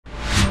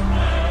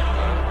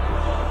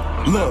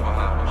Look,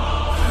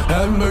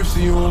 have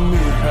mercy on me.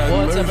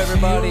 What's up,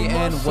 everybody,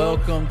 and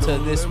welcome to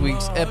this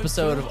week's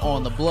episode of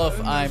On the Bluff.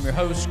 I am your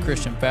host,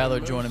 Christian Fowler.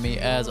 Joining me,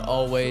 as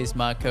always,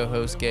 my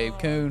co-host, Gabe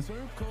Kuhn.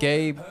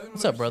 Gabe,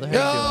 what's up, brother? How you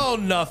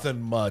doing? Oh,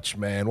 nothing much,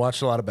 man.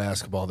 Watched a lot of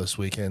basketball this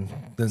weekend.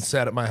 Then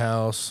sat at my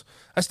house.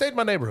 I stayed in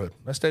my neighborhood.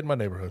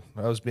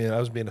 I was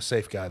being a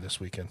safe guy this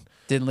weekend.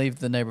 Didn't leave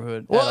the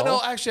neighborhood. Well,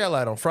 no, actually, I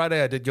lied. On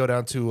Friday, I did go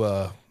down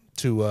to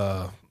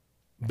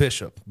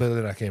Bishop, but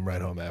then I came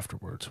right home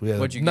afterwards. We had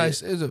What'd you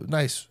it was a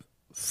nice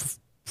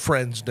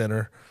friends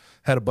dinner.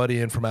 Had a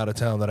buddy in from out of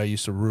town that I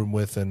used to room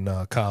with in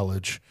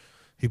college.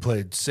 He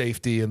played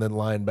safety and then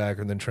linebacker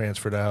and then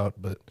transferred out.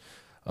 But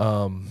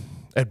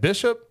at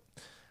Bishop,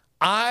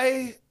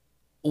 I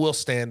will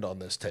stand on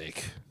this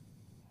take.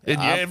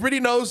 Everybody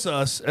knows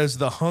us as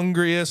the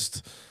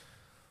hungriest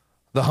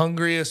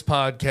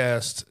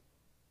podcast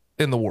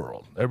in the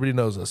world. Everybody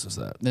knows us as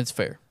that. It's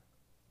fair.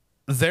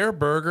 Their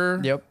burger,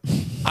 Yep.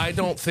 I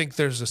don't think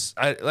there's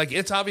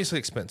it's obviously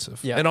expensive.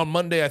 Yeah. And on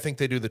Monday, I think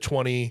they do the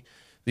 20.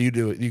 You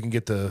can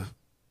get the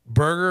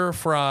burger,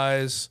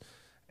 fries,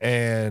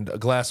 and a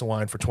glass of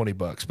wine for $20,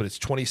 but it's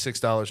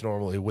 $26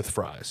 normally with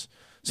fries.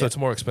 So it's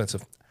more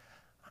expensive.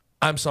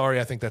 I'm sorry,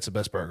 I think that's the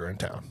best burger in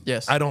town.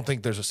 Yes. I don't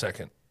think there's a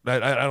second. I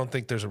don't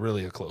think there's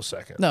really a close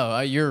second. No,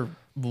 you're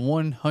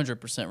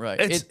 100%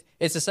 right.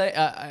 It's the same.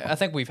 I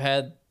think we've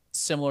had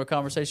similar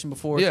conversation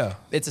before. Yeah.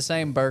 It's the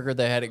same burger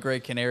they had at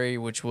Great Canary,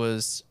 which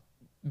was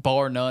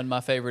bar none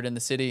my favorite in the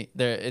city.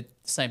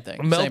 Same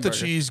thing. Melted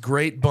cheese,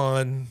 great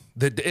bun.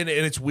 And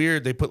it's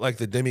weird. They put like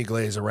the demi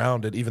glaze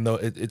around it, even though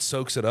it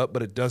soaks it up,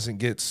 but it doesn't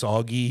get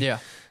soggy. Yeah.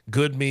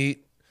 Good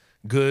meat.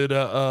 Good.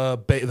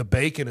 The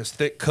bacon is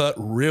thick cut,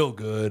 real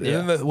good. Yeah.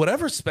 And then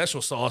whatever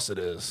special sauce it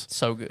is,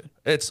 So good.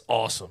 it's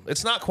awesome.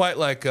 It's not quite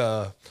like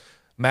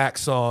mac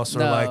sauce or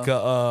No.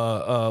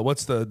 like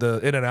what's the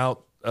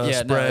In-N-Out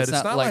spread. It's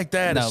not like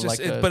that. No, It's just,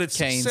 like but it's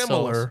cane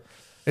similar. sauce.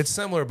 It's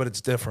similar, but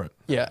it's different.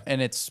 Yeah,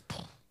 and it's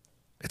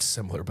It's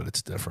similar, but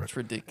it's different. It's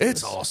ridiculous.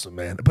 It's awesome,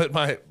 man. But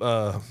my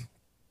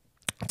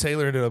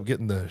Taylor ended up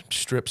getting the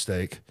strip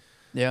steak,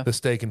 yeah. the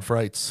steak and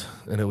frites,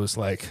 and it was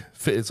like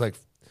it's like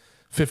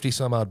 50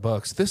 some odd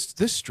bucks. This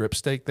strip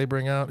steak they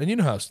bring out, and you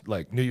know how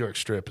like New York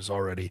strip is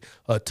already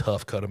a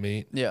tough cut of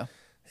meat. Yeah.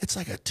 It's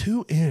like a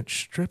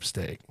 2-inch strip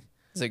steak.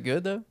 Is it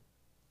good though?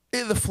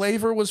 The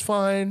flavor was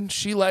fine.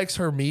 She likes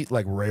her meat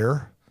like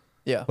rare,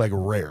 Yeah. like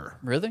rare.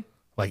 Really?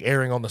 Like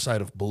erring on the side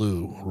of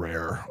blue,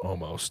 rare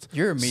almost.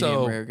 You're a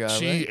medium rare guy,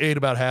 She right? ate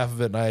about half of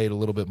it, and I ate a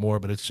little bit more,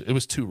 but it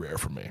was too rare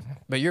for me.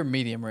 But you're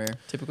medium rare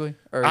typically?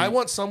 Or I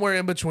want somewhere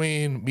in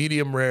between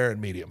medium rare and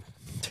medium.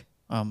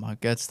 Oh my God,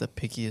 that's the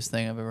pickiest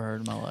thing I've ever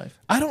heard in my life.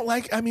 I don't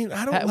like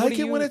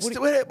it when it's a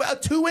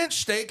 2-inch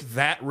steak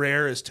that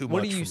rare is too much.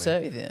 What do you for me.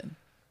 say then?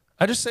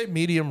 I just say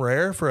medium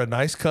rare for a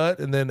nice cut,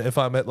 and then if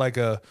I'm at like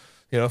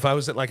if I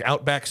was at like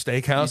Outback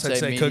Steakhouse, You'd I'd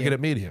say say cook it medium? at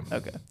medium.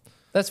 Okay.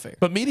 That's fair.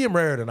 But medium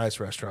rare at a nice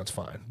restaurant's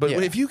fine. But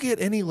Yeah. if you get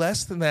any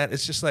less than that,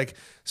 it's just like,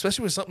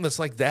 especially with something that's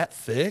like that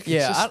thick,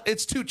 Yeah,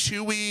 it's too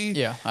chewy.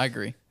 Yeah, I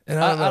agree. And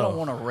I I don't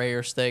want a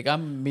rare steak.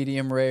 I'm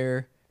medium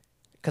rare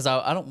because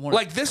I don't want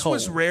Like it this cold.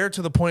 was rare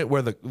to the point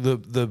where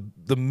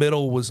the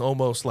middle was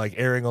almost like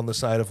erring on the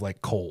side of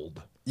like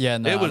cold. Yeah,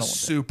 no, It I was don't want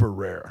super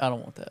rare. that. I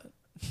don't want that.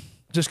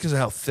 Just because of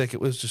how thick it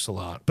was, just a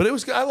lot. But it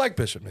was. I like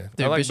Bishop, man.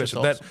 Dude, I like Bishop's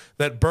Bishop. awesome.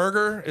 That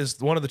burger is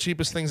one of the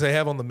cheapest things they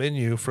have on the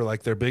menu for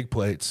like their big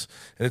plates,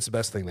 and it's the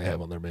best thing they have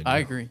on their menu. I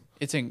agree.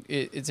 It's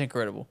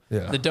incredible.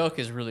 Yeah. The duck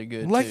is really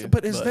good Like, too.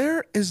 but is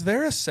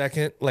there a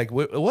second like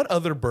what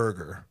other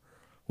burger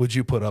would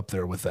you put up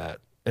there with that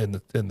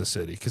in the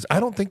city? Because I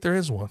don't think there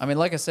is one. I mean,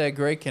 like I said,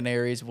 Great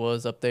Canaries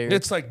was up there.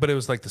 It's like, but it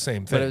was like the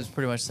same thing, but it was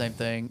pretty much the same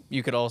thing.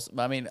 You could also,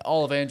 I mean,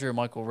 all of Andrew and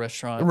Michael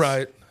restaurants.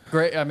 right?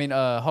 Great. I mean,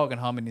 Hog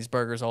and Homini's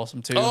burger is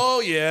awesome too. Oh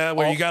yeah,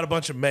 where you got a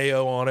bunch of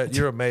mayo on it.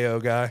 You're a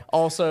mayo guy.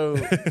 Also,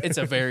 it's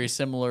a very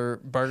similar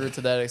burger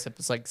to that, except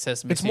it's like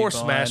sesame. It's seed more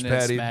bun smash and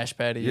patty. Smash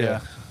patty.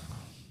 Yeah.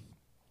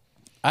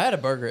 I had a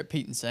burger at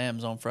Pete and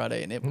Sam's on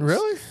Friday, and it was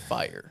Really?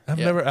 fire. I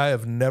Yeah.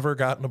 have never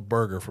gotten a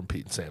burger from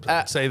Pete and Sam's. I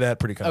can say that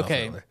pretty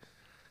confidently. Okay.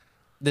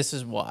 This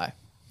is why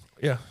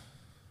Yeah.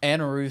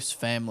 Anna Ruth's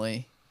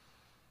family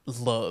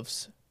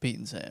loves Pete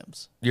and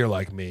Sam's. You're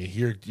like me.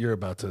 You're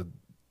about to.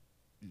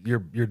 You're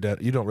dead.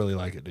 You don't really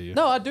like it, do you?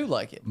 No, I do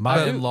like it. My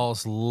I do.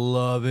 in-laws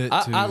love it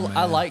too. I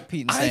man. like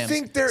Pete and Sam's. I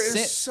think there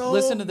is so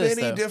Listen to this,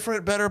 many though.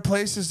 different better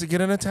places to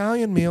get an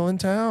Italian meal in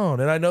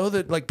town. And I know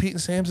that like Pete and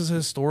Sam's is a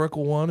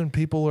historical one and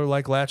people are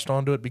like latched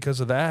onto it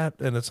because of that.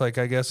 And it's like,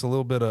 I guess a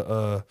little bit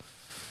of,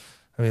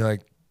 I mean,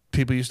 like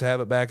people used to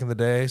have it back in the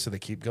day, so they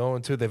keep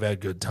going to it. They've had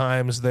good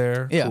times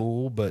there. Yeah.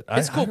 Cool. But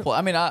It's cool.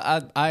 I mean,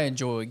 I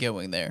enjoy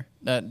going there.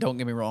 Don't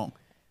get me wrong.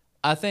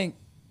 I think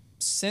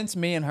since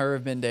me and her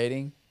have been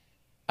dating,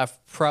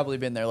 I've probably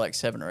been there like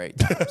 7 or 8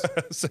 times.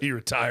 So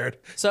you're tired.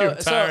 So You're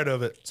tired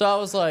of it. So I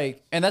was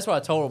like, and that's what I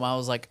told him. I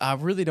was like, I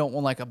really don't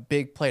want like a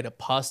big plate of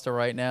pasta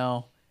right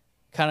now.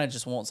 Kind of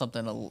just want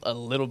something a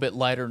little bit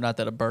lighter. Not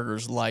that a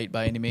burger's light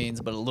by any means,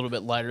 but a little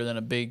bit lighter than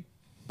a big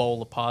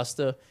bowl of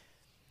pasta.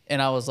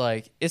 and I was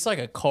like, it's like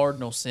a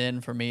cardinal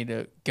sin for me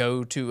to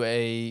go to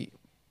a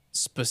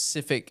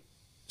specific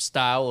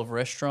style of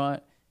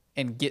restaurant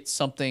and get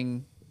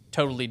something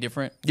totally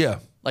different. Yeah.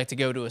 Like to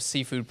go to a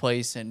seafood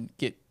place and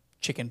get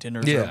chicken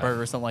tenders or a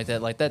burger or something like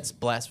that. Like that's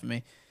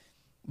blasphemy.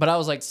 But I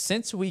was like,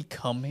 since we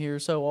come here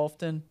so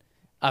often,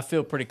 I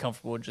feel pretty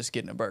comfortable just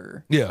getting a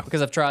burger. Yeah.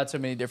 Because I've tried so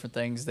many different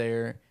things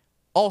there.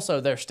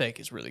 Also, their steak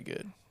is really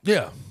good.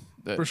 Yeah.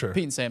 But for sure.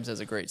 Pete and Sam's has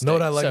a great steak. Know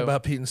what I like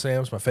about Pete and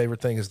Sam's? My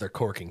favorite thing is their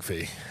corking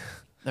fee.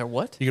 Their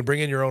what? You can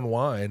bring in your own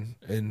wine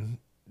and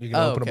you can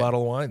open a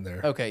bottle of wine there.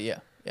 Okay, yeah.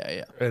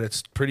 And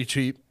it's pretty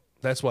cheap.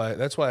 That's why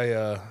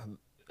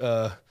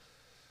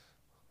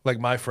like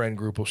my friend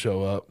group will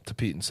show up to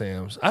Pete and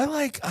Sam's. I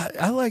like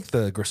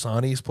the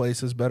Grisani's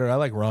places better. I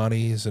like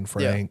Ronnie's and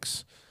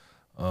Frank's.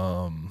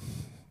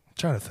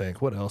 Trying to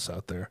think what else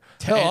out there.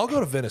 Hell, I'll go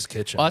to Venice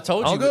Kitchen. Well, I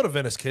told you I'll go to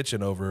Venice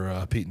Kitchen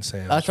over Pete and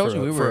Sam's. I told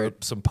you we were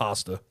at some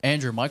pasta.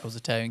 Andrew Michael's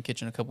Italian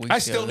Kitchen a couple weeks ago. I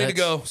still need to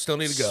go. Still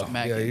need to go.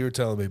 Smacking. Yeah, you were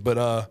telling me, but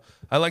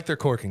I like their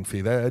corking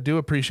fee. I do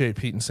appreciate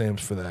Pete and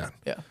Sam's for that.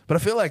 Yeah, but I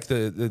feel like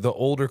the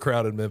older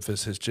crowd in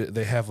Memphis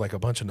they have like a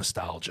bunch of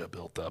nostalgia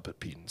built up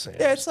at Pete and Sam's.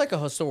 Yeah, it's like a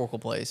historical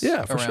place.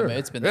 Yeah, for sure.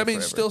 It's been there forever.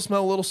 Still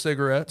smell little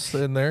cigarettes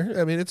in there.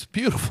 I mean, it's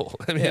beautiful.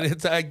 I mean,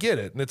 I get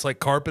it, and it's like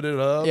carpeted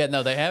up. Yeah,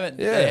 no, they haven't.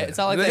 Yeah, it's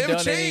not like they they've haven't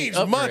done changed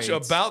any much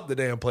upgrades. about the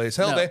damn place.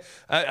 Hell, No.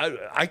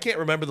 I can't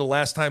remember the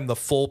last time the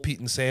full Pete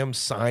and Sam's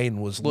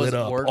sign was lit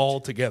up worked? all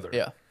together.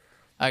 Yeah,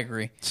 I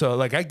agree. So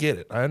like, I get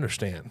it. I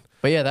understand.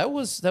 But yeah, that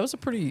was a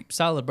pretty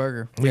solid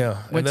burger.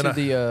 Yeah, Went to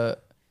the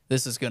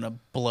this is gonna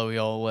blow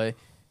y'all away.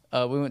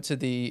 We went to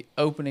the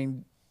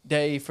opening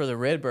day for the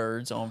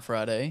Redbirds on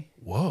Friday.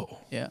 Whoa.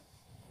 Yeah.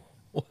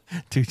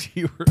 Dude,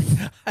 you were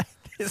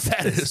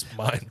That is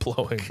mind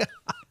blowing.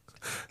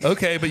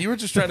 Okay, but you were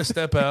just trying to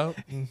step out.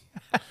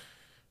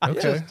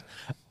 Okay.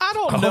 I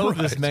don't know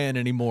this man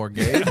anymore,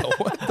 Gabe. Yeah,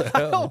 what the I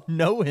hell? don't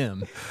know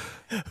him.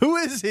 Who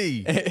is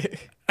he?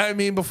 I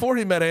mean, before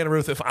he met Anna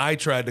Ruth, if I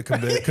tried to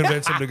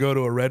convince him to go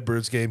to a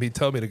Redbirds game, he'd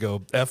tell me to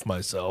go F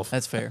myself.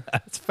 That's fair.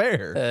 That's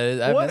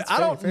fair. What? What? I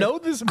don't know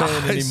this man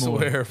I anymore.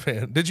 swear,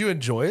 man. Did you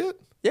enjoy it?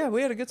 Yeah,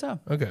 we had a good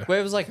time. Okay. Well,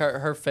 it was like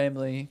her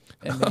family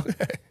and me.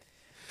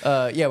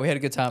 Okay. Yeah, we had a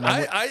good time.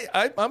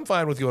 I'm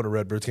fine with going to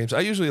Redbirds games.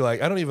 I usually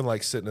I don't even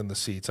like sitting in the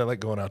seats. I like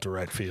going out to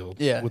right field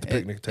with the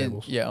picnic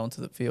tables.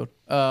 Onto the field.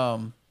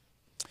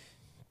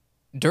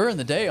 During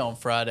the day on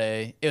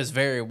Friday, it was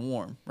very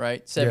warm,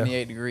 right?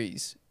 78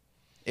 degrees.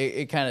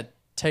 It kind of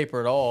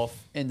tapered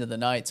off into the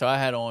night. So I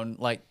had on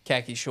like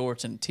khaki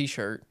shorts and a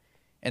t-shirt.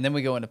 And then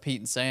we go into Pete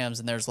and Sam's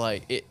and there's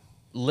like, it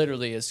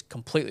literally is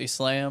completely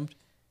slammed.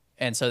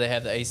 And so they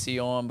have the AC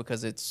on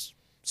because it's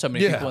so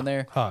many people in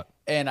there. Hot.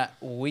 And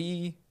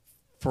we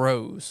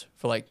froze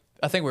for like,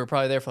 I think we were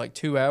probably there for like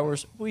 2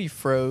 hours. We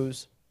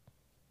froze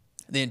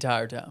the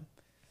entire time.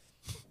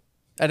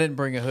 I didn't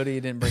bring a hoodie,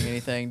 didn't bring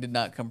anything, did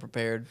not come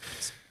prepared.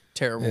 It's a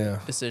terrible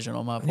decision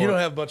on my part. You don't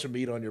have a bunch of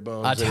meat on your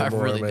bones I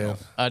anymore, really man. don't.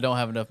 I don't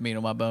have enough meat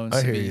on my bones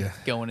I to hear be you.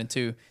 going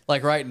into.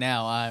 Like right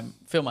now,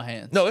 feel my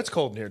hands. No, it's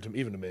cold in here,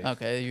 even to me.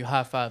 Okay, you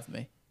high-five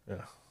me. Yeah.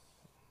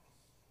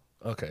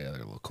 Okay, yeah,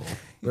 they're a little cold.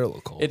 They're a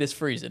little cold. It is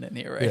freezing in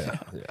here right now.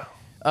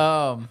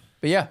 Yeah.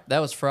 But yeah, that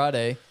was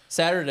Friday.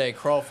 Saturday,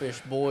 crawfish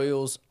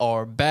boils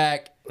are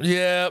back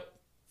Yep.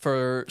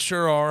 for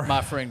Sure are.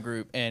 my friend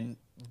group, and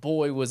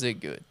boy, was it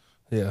good.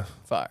 Yeah.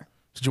 Fire.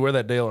 Did you wear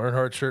that Dale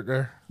Earnhardt shirt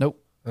there?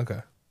 Nope. Okay.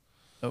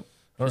 Nope.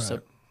 All Just right.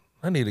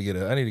 I need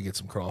to get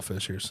some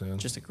crawfish here soon.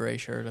 just a gray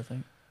shirt, I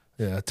think.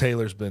 Yeah,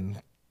 Taylor's been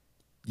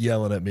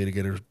yelling at me to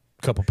get her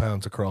a couple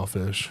pounds of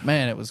crawfish.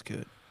 Man, it was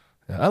good.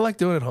 Yeah, I like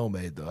doing it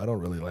homemade though. I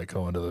don't really like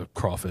going to the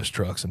crawfish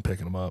trucks and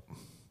picking them up.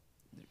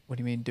 What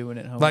do you mean doing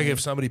it home? Like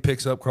if somebody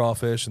picks up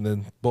crawfish and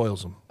then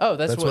boils them. Oh,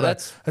 that's what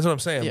I'm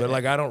saying. Yeah, but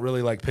like I don't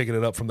really like picking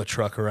it up from the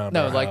truck around.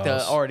 No, our like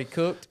house. the already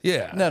cooked.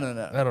 Yeah. No.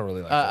 I don't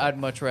really like that. I'd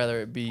much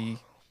rather it be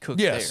cooked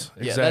Yes,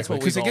 there. exactly. Yeah, that's what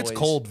Because we've it gets always-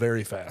 cold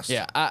very fast.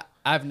 Yeah,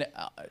 I've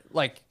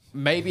like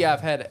maybe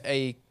I've had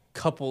a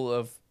couple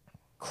of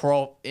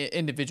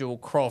individual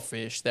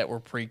crawfish that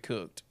were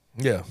pre-cooked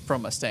Yeah.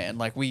 from a stand.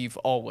 Like we've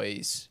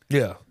always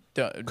Yeah.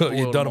 You've done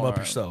them up on our own.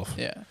 yourself.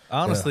 Yeah.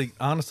 I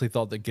honestly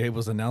thought that Gabe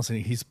was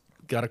announcing he's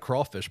got a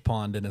crawfish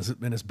pond in his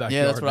backyard.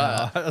 Yeah, that's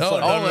what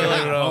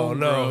now. I.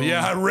 No.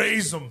 Yeah, I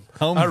raise them. I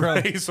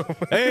Homegrown. raise them.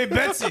 Hey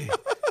Betsy,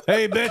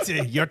 hey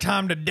Betsy, your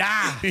time to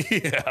die.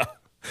 Yeah.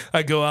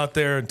 I go out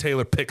there and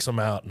Taylor picks them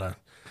out and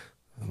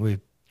we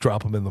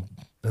drop them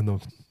in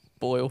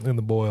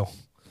the boil.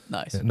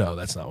 Nice. Yeah, no,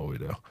 that's not what we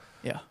do.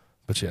 Yeah.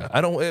 But yeah,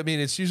 I mean,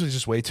 it's usually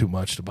just way too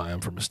much to buy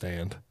them from a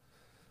stand.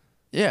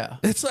 Yeah.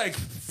 It's like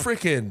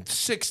freaking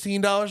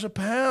 $16 a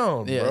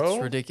pound, Yeah, bro.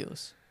 it's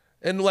ridiculous.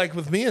 And like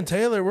with me and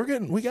Taylor,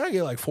 we gotta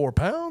get like 4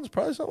 pounds,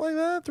 probably something like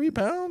that, 3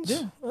 pounds.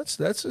 Yeah.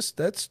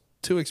 That's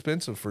too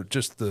expensive for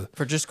just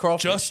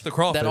crawfish. Just the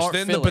crawfish, that aren't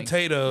then filling. the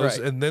potatoes,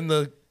 Right. and then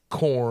the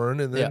corn,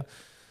 and then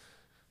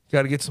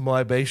got to get some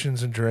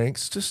libations and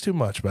drinks. Just too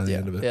much by the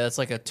end of it. Yeah, it's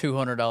like a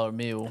 $200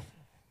 meal.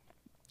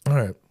 All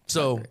right.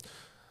 So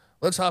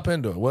Let's hop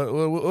into it.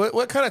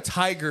 What kind of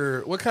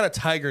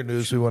Tiger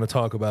news we want to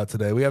talk about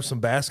today? We have some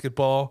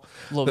basketball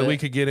that we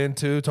could get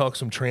into. Talk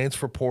some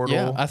transfer portal.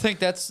 Yeah, I think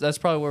that's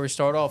probably where we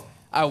start off.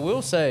 I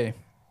will say,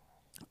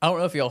 I don't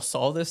know if y'all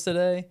saw this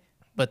today,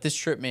 but this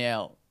tripped me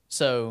out.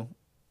 So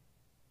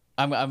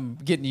I'm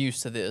getting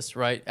used to this,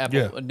 right?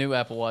 A new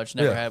Apple Watch.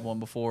 Never had one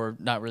before.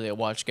 Not really a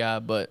watch guy,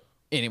 but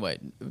anyway,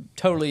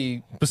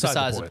 totally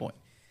besides the point.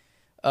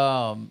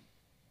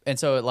 And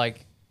so I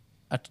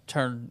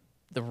turned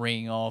the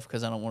ring off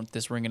because I don't want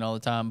this ringing all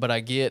the time. But I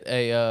get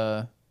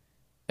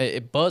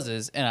it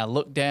buzzes, and I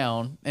look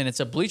down, and it's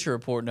a Bleacher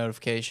Report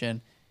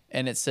notification,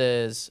 and it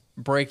says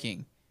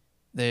breaking: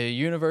 the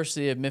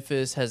University of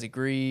Memphis has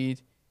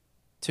agreed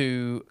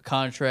to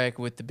contract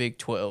with the Big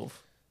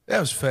 12. That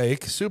was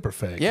fake, super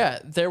fake. Yeah,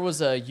 there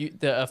was a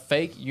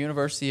fake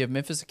University of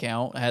Memphis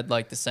account had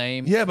the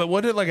same. Yeah, but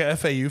wasn't it like a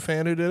FAU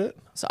fan who did it?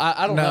 So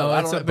I don't know.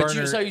 I don't know. But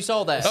you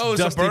saw that. Oh,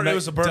 it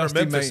was a Burner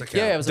Memphis account.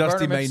 Yeah, it was a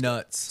Dusty Burner May Memphis.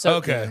 Nuts. So,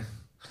 okay.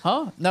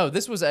 Huh? No,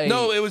 this was a.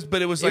 No, it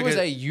was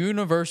a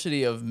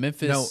University of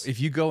Memphis. No, if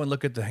you go and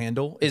look at the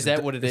handle, is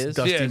that what it is?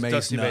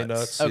 Dusty May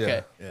Nuts.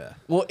 Okay. Yeah.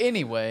 Well,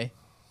 anyway,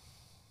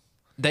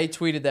 they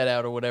tweeted that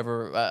out or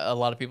whatever. A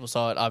lot of people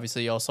saw it.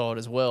 Obviously, y'all saw it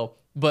as well.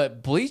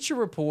 But Bleacher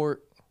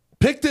Report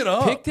picked it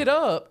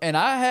up, and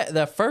I had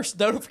the first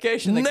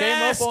notification that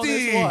came up on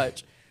this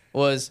watch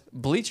was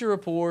Bleacher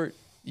Report.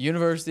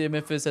 University of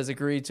Memphis has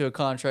agreed to a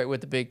contract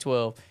with the Big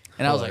 12.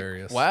 And I was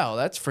like, wow,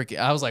 that's freaking.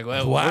 I was like,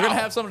 well, we're going to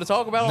have something to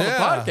talk about on the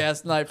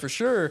podcast tonight for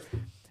sure.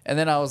 And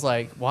then I was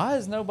like, why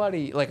is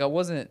nobody, I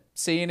wasn't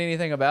seeing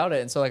anything about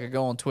it. And so I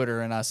go on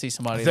Twitter and I see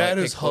somebody. That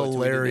is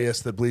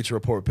hilarious that Bleacher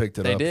Report picked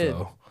it up, did.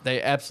 though.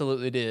 They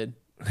absolutely did.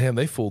 Damn,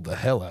 they fooled the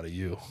hell out of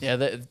you. Yeah,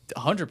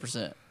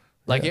 100%.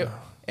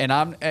 And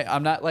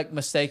I'm not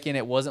mistaken.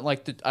 It wasn't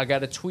I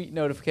got a tweet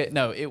notification.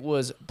 No, it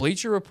was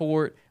Bleacher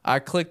Report. I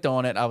clicked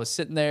on it. I was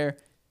sitting there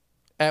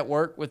at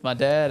work with my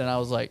dad, and I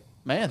was like,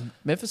 man,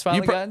 Memphis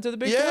finally got into the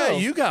Big 12. Yeah,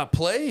 you got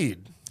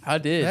played. I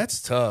did. That's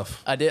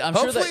tough. I did.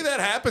 Hopefully that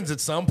happens at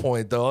some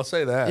point, though. I'll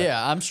say that.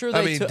 Yeah, I'm sure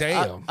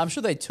damn. I'm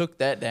sure they took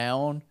that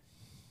down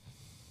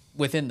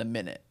within the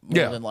minute,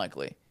 more than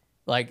likely.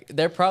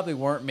 There probably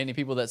weren't many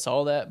people that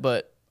saw that,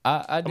 but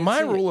I did. My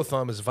rule of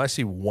thumb is if I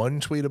see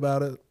one tweet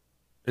about it,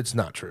 it's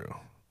not true.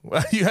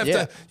 You have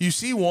to. You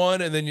see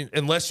one, and then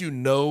unless you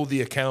know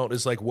the account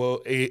is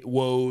Woj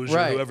or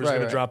whoever's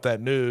going to drop that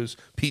news,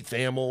 Pete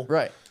Thamel,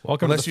 right?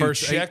 Welcome unless to the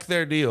first. Check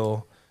their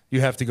deal,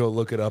 you have to go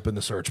look it up in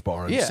the search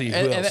bar and see who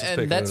else is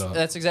picking it up.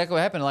 That's exactly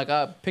what happened.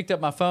 I picked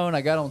up my phone,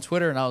 I got on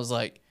Twitter, and I was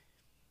like,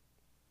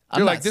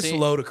 this is a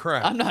load of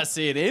crap. I'm not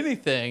seeing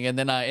anything, and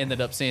then I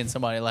ended up seeing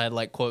somebody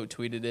had quote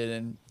tweeted it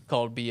and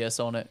called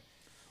BS on it.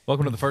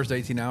 Welcome to the first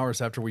 18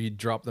 hours after we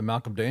dropped the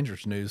Malcolm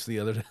Dangerous news the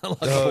other day, a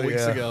couple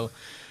weeks ago.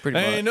 Pretty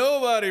much. Ain't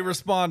nobody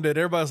responded.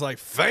 Everybody's like,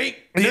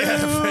 fake news.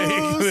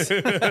 Yeah,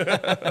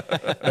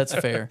 fake. That's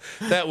fair.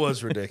 That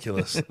was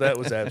ridiculous. That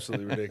was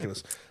absolutely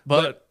ridiculous.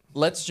 But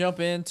let's jump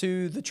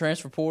into the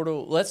transfer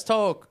portal. Let's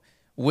talk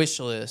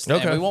Wishlist.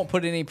 Okay. And we won't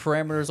put any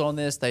parameters on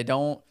this. They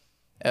don't.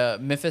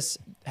 Memphis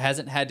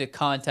hasn't had to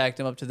contact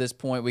them up to this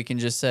point. We can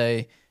just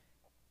say,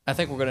 I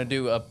think we're going to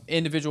do an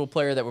individual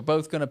player that we're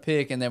both going to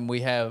pick, and then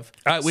we have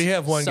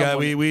one guy.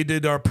 We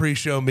did our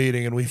pre-show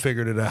meeting, and we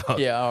figured it out.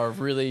 Yeah, our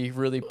really,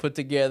 really put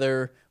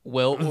together,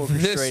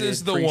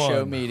 well-orchestrated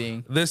pre-show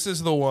meeting. This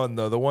is the one,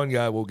 though. The one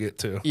guy we'll get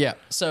to. Yeah,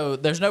 so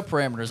there's no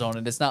parameters on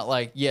it. It's not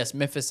like, yes,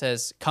 Memphis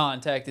has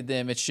contacted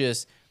them. It's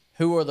just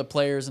who are the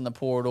players in the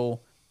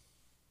portal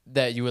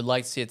that you would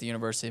like to see at the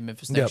University of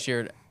Memphis next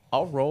year.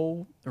 I'll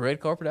roll the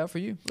red carpet out for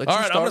you. All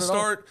right, I'm going to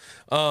start.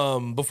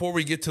 Before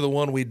we get to the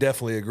one we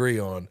definitely agree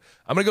on,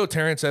 I'm going to go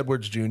Terrence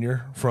Edwards Jr.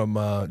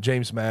 from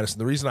James Madison.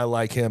 The reason I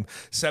like him,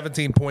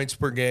 17 points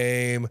per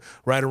game,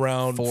 right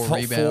around 4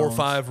 or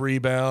 5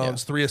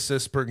 rebounds, 3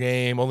 assists per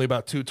game, only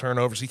about 2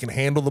 turnovers. He can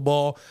handle the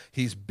ball.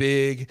 He's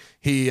big.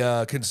 He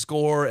can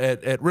score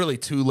at really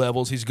 2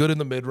 levels. He's good in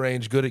the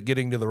mid-range, good at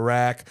getting to the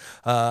rack.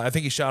 I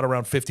think he shot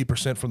around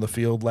 50% from the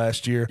field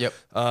last year.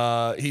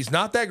 Yep. He's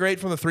not that great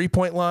from the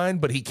three-point line,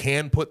 but he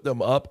can put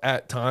them up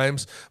at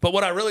times. But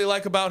what I really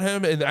like about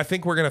him, and I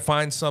think we're going to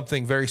find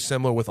something very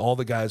similar with all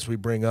the guys we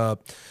bring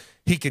up,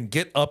 he can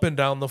get up and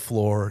down the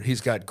floor.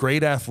 He's got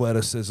great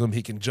athleticism.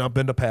 He can jump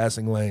into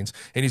passing lanes,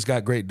 and he's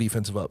got great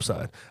defensive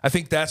upside. I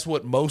think that's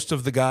what most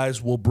of the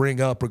guys will bring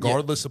up,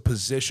 regardless of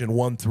position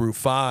 1 through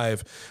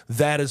 5.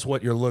 That is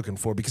what you're looking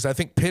for, because I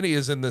think Penny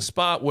is in this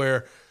spot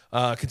where,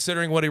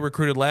 considering what he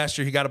recruited last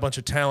year, he got a bunch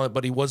of talent,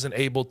 but he wasn't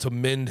able to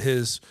mend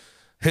his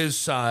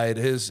side,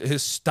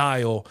 his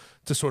style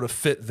to sort of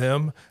fit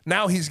them.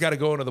 Now he's got to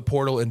go into the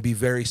portal and be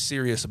very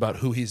serious about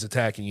who he's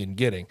attacking and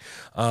getting.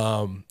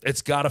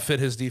 It's got to fit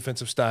his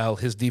defensive style,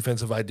 his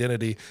defensive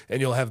identity,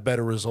 and you'll have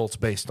better results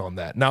based on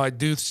that. Now, I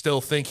do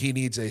still think he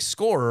needs a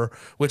scorer,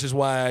 which is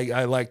why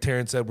I like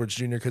Terrence Edwards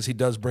Jr., because he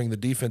does bring the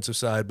defensive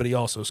side, but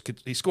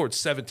he scored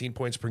 17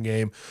 points per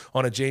game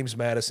on a James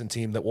Madison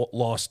team that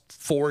lost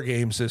 4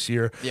 games this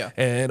year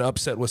and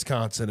upset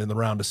Wisconsin in the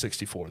round of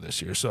 64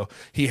 this year. So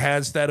he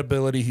has that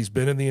ability. He's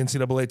been in the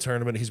NCAA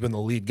tournament. He's been the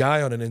lead guy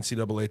guy on an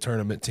NCAA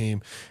tournament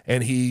team,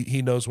 and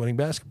he knows winning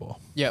basketball.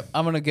 Yep,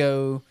 I'm going to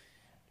go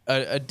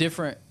a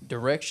different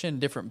direction,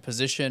 different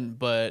position,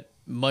 but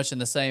much in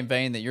the same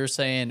vein that you're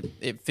saying.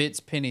 It fits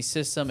Penny's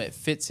system. It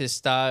fits his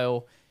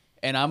style.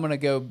 And I'm going to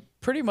go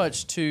pretty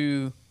much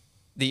to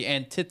the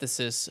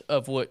antithesis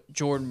of what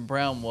Jordan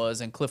Brown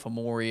was and Cliff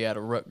Amore out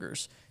of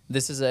Rutgers.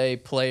 This is a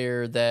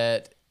player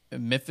that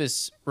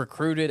Memphis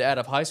recruited out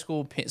of high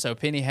school. So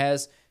Penny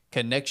has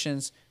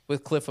connections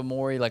with Cliff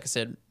Amore. Like I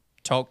said,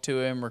 talked to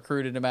him,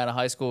 recruited him out of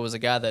high school. It was a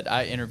guy that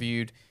I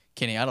interviewed.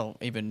 Kenny, I don't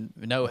even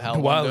know how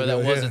long ago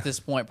that was at this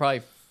point.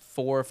 Probably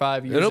 4 or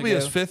 5 years ago. It'll be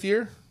his 5th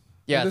year?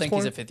 Yeah, I think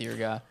he's a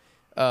 5th-year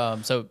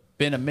guy. So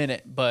been a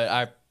minute, but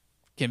I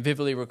can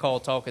vividly recall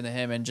talking to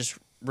him and just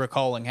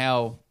recalling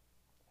how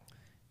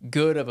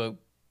good of a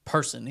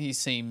person he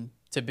seemed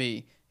to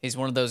be. He's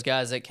one of those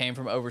guys that came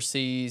from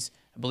overseas.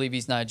 I believe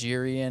he's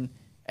Nigerian.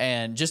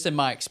 And just in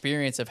my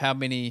experience of how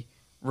many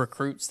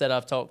recruits that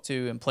I've talked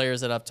to and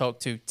players that I've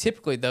talked to,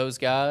 typically those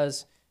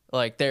guys,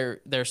 like they're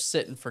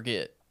sit and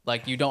forget.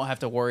 Like you don't have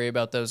to worry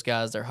about those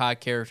guys. They're high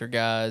character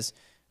guys.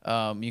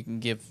 You can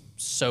give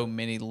so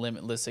many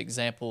limitless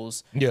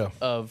examples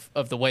of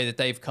the way that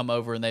they've come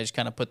over and they just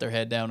kind of put their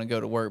head down and go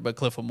to work. But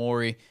Cliff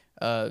Amore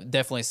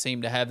definitely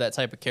seemed to have that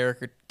type of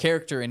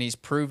character, and he's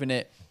proven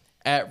it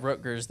at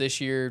Rutgers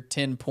this year.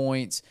 10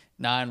 points,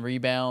 9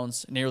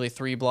 rebounds, nearly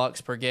 3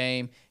 blocks per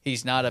game.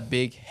 He's not a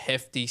big,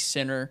 hefty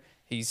center.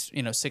 He's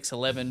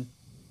 6'11",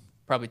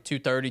 probably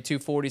 230,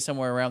 240,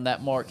 somewhere around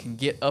that mark. Can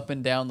get up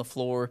and down the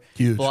floor,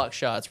 block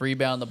shots,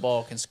 rebound the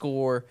ball, can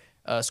score.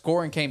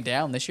 Scoring came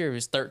down this year. He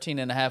was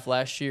 13.5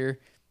 last year,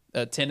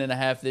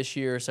 10.5 this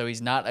year. So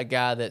he's not a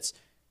guy that's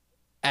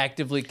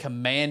actively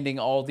commanding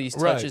all these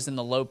touches in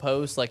the low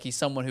post. Like he's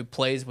someone who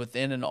plays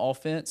within an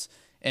offense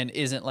and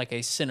isn't like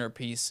a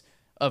centerpiece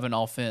of an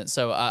offense.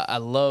 So I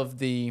love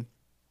the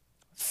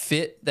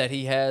fit that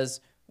he has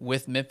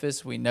with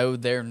Memphis. We know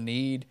their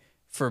need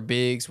for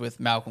bigs with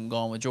Malcolm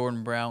gone, with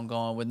Jordan Brown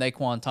gone, with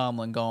Naquan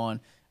Tomlin gone.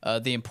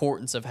 The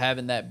importance of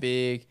having that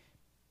big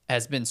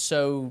has been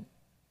so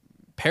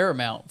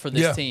paramount for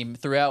this team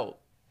throughout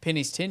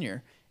Penny's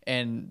tenure,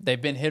 and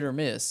they've been hit or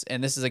miss.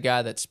 And this is a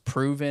guy that's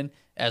proven,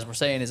 as we're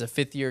saying, is a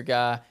 5th-year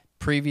guy,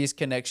 previous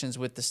connections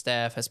with the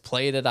staff, has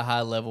played at a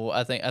high level.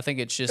 I think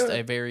it's just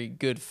a very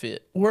good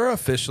fit. We're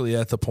officially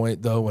at the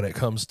point, though, when it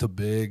comes to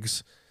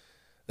bigs,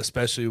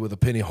 especially with the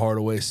Penny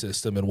Hardaway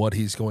system and what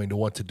he's going to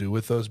want to do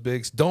with those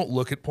bigs. Don't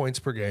look at points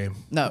per game.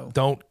 No.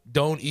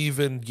 Don't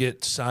even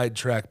get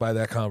sidetracked by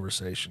that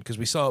conversation, because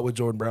we saw it with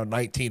Jordan Brown,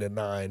 19 and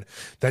 9.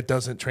 That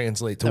doesn't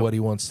translate to what he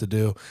wants to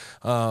do.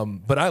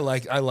 But I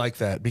like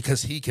that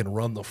because he can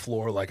run the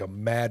floor like a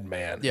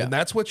madman. Yeah. And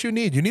that's what you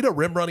need. You need a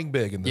rim running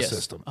big in the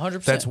system.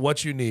 100%. That's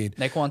what you need.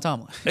 Naquan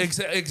Tomlin.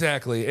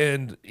 Exactly.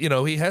 And,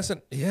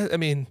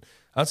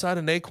 outside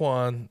of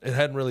Naquan, it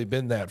hadn't really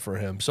been that for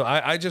him. So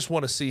I just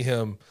want to see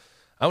him.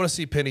 I want to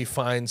see Penny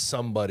find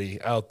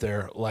somebody out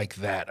there like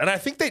that. And I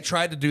think they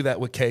tried to do that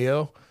with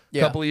KO a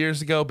couple of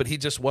years ago, but he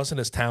just wasn't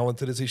as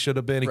talented as he should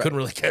have been. He couldn't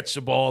really catch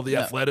the ball. The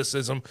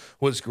athleticism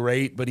was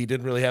great, but he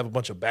didn't really have a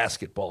bunch of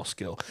basketball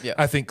skill. Yeah.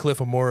 I think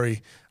Cliff Amore,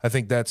 I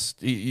think that's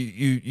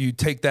you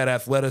take that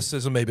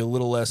athleticism, maybe a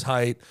little less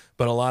height,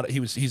 but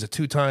he's a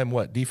 2-time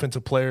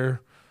defensive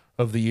player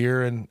of the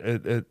year,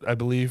 and I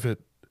believe at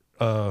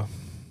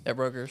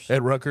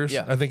Rutgers.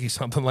 Yeah. I think he's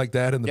something like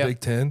that in the Big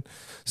Ten.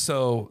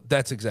 So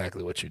that's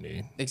exactly what you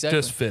need. Exactly.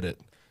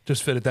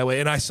 Just fit it that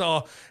way. And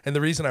and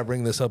the reason I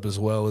bring this up as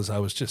well is I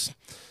was just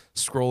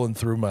scrolling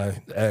through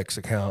my X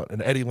account,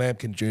 and Eddie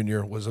Lampkin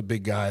Jr. was a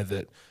big guy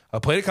that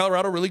played at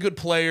Colorado, really good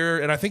player,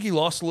 and I think he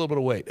lost a little bit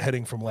of weight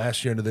heading from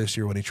last year into this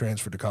year when he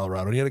transferred to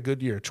Colorado. And he had a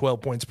good year, 12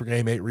 points per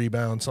game, 8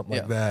 rebounds, something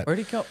like that. Where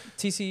did he come?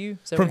 TCU?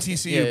 From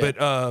TCU,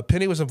 but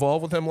Penny was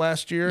involved with him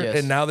last year,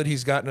 and now that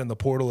he's gotten in the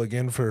portal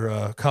again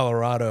for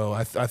Colorado,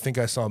 I think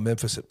I saw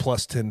Memphis at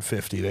plus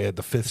 1050. They had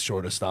the 5th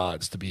shortest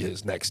odds to be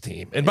his next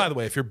team. And by the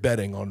way, if you're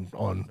betting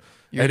on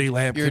Eddie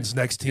Lampkin's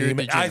next team,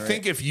 I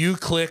think if you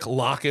click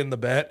lock in the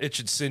bet, it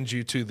should send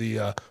you to the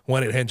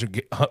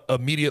 1-800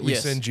 immediately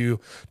send you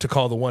to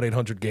call the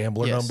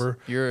 1-800-GAMBLER number,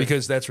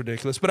 because that's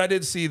ridiculous. But I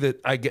did see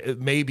that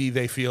maybe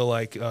they feel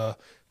like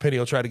Penny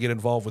will try to get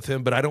involved with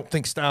him, but I don't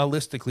think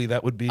stylistically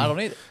that would be. I don't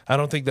either. I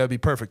don't think that would be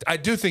perfect. I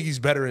do think he's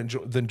better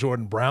than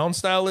Jordan Brown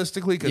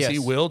stylistically, because he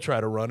will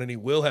try to run and he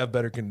will have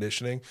better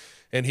conditioning,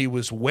 and he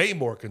was way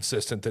more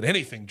consistent than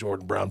anything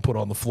Jordan Brown put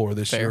on the floor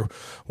this year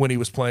when he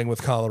was playing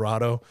with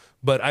Colorado.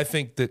 But I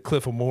think that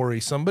Cliff Amore,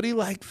 somebody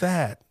like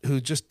that, who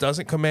just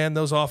doesn't command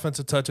those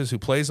offensive touches, who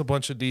plays a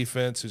bunch of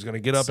defense, who's going to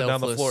get up and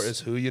down the floor,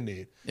 is who you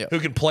need. Who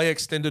can play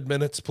extended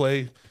minutes,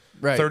 play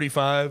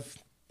 35,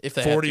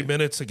 40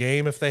 minutes a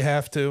game if they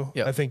have to.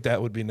 I think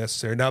that would be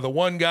necessary. Now, the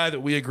one guy that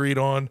we agreed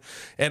on,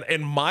 and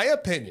in my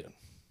opinion,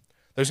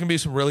 there's going to be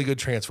some really good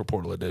transfer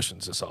portal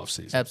additions this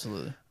offseason.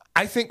 Absolutely.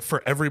 I think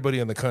for everybody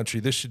in the country,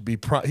 this should be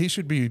he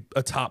should be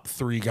a top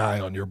 3 guy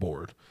on your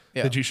board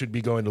that you should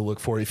be going to look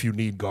for if you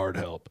need guard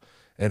help.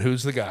 And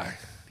who's the guy?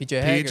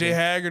 PJ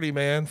Haggerty,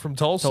 man, from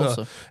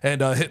Tulsa.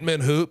 And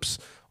Hitman Hoops,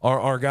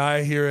 our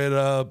guy here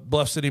at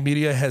Bluff City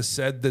Media, has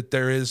said that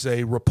there is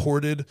a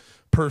reported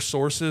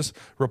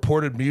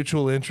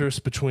mutual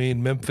interest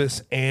between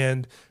Memphis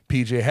and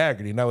PJ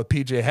Haggerty. Now, with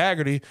PJ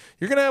Haggerty,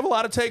 you're going to have a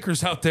lot of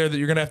takers out there that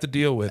you're going to have to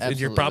deal with. Absolutely. And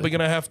you're probably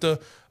going to have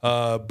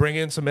to bring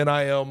in some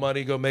NIL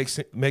money, go make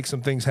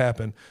some things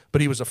happen.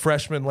 But he was a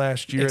freshman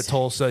last year at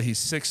Tulsa. He's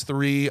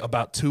 6'3",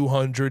 about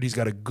 200. He's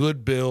got a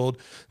good build.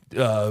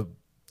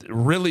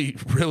 Really,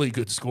 really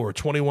good score,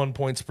 21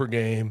 points per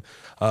game,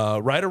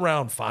 right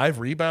around 4 or 5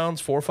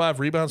 rebounds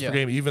per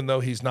game, even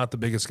though he's not the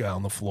biggest guy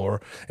on the floor.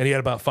 And he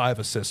had about 5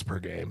 assists per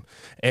game.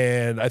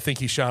 And I think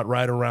he shot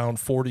right around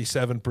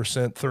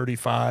 47%,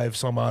 35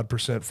 some odd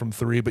percent from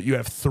 3. But you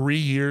have 3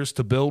 years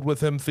to build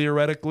with him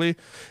theoretically.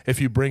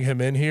 If you bring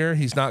him in here,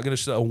 he's not going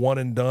to be a one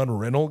and done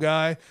rental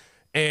guy.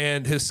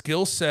 And his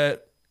skill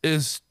set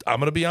is, I'm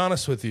going to be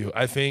honest with you,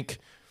 I think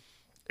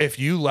if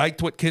you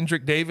liked what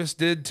Kendrick Davis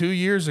did 2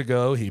 years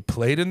ago, he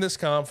played in this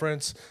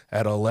conference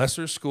at a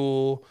lesser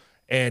school,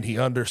 and he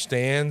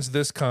understands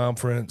this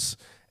conference,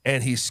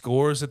 and he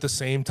scores at the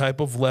same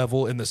type of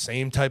level in the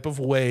same type of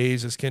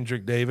ways as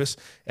Kendrick Davis.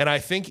 And I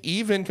think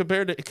even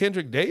compared to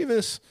Kendrick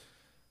Davis,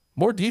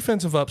 more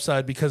defensive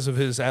upside because of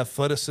his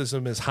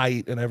athleticism, his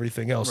height, and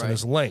everything else, and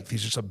his length.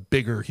 He's just a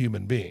bigger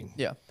human being.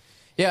 Yeah.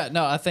 Yeah,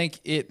 no, I think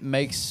it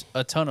makes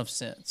a ton of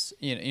sense.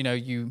 You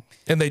know,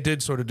 and they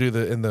did sort of do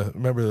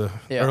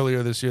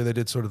earlier this year they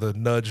did sort of the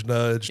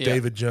nudge,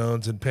 David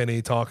Jones and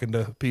Penny talking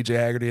to PJ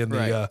Haggerty in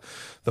the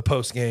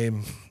post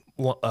game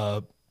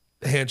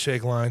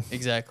handshake line.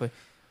 Exactly.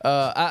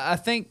 I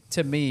think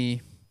to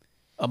me,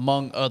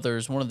 among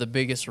others, one of the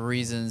biggest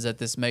reasons that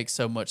this makes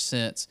so much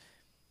sense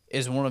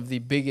is one of the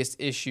biggest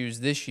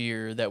issues this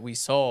year that we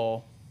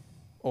saw,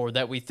 or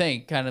that we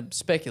think kind of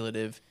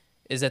speculative,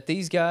 is that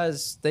these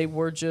guys, they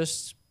were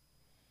just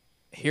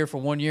here for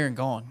 1 year and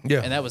gone.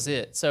 Yeah. And that was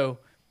it. So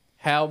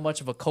how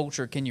much of a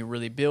culture can you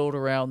really build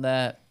around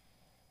that?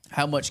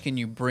 How much can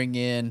you bring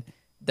in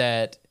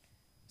that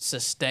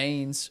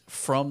sustains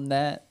from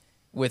that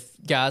with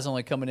guys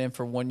only coming in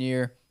for 1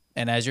 year?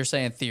 And as you're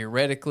saying,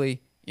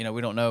 theoretically, you know,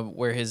 we don't know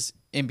where his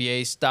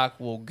NBA stock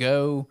will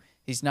go.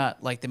 He's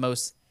not like the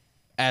most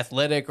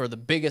athletic or the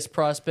biggest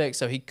prospect,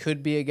 so he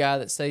could be a guy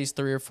that stays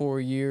 3 or 4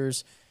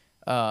 years.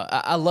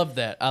 I love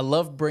that. I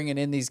love bringing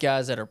in these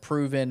guys that are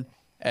proven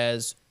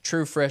as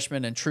true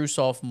freshmen and true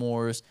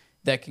sophomores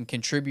that can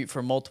contribute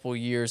for multiple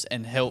years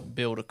and help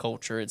build a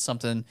culture. It's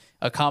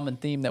a common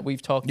theme that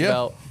we've talked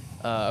about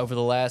over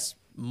the last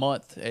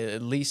month,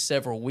 at least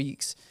several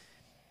weeks.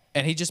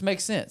 And he just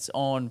makes sense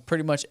on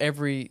pretty much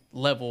every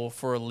level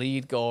for a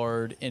lead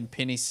guard in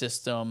Penny's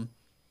system.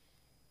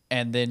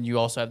 And then you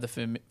also have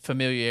the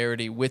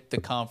familiarity with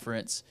the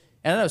conference.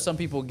 And I know some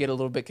people get a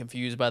little bit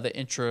confused by the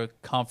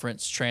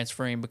intra-conference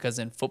transferring because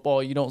in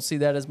football you don't see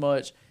that as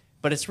much.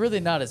 But it's really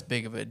not as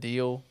big of a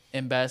deal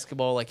in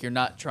basketball. Like, you're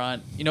not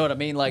trying – you know what I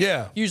mean? Like,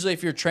 usually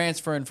if you're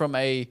transferring from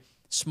a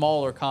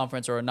smaller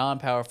conference or a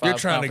non-Power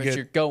 5 conference,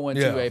 you're going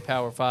to a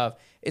Power 5.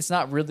 It's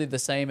not really the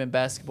same in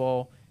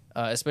basketball,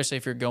 especially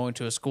if you're going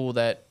to a school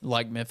that,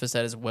 like Memphis,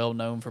 that is well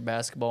known for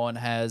basketball and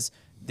has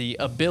the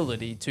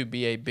ability to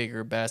be a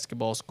bigger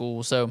basketball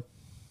school. So –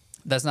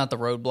 that's not the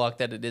roadblock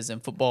that it is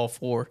in football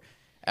for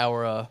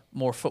our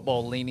more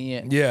football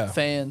lenient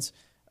fans.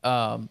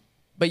 But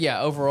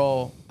yeah,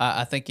 overall,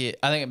 I think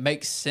it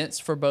makes sense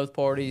for both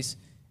parties.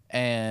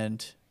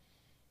 And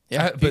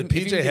but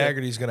PJ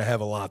Haggerty's going to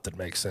have a lot that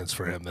makes sense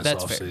for him this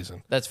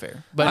offseason. That's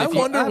fair. But I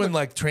wonder when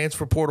like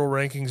transfer portal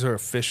rankings are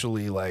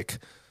officially like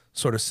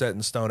sort of set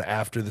in stone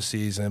after the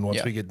season.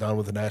 Once we get done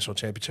with the national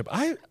championship,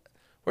 where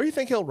do you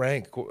think he'll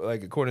rank?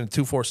 Like according to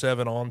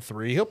 247 on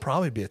 3, he'll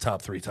probably be a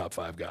top 3, top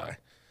 5 guy.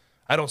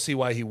 I don't see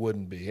why he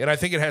wouldn't be. And I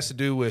think it has to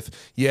do with,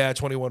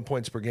 21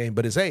 points per game,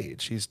 but his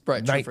age. He's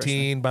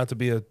 19, about to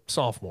be a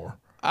sophomore.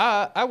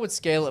 I would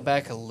scale it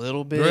back a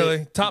little bit.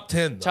 Really? Top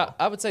 10, though.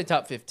 I would say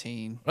top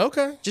 15.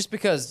 Okay. Just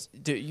because,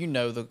 you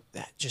know,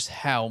 just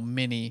how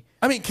many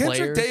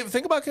Kendrick Davis,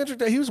 think about Kendrick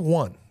Davis. He was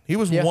 1. He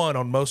was 1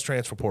 on most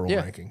transfer portal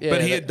ranking.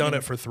 But he had done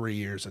it for 3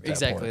 years at that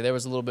point. Exactly. There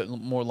was a little bit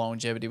more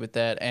longevity with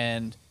that.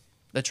 And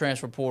the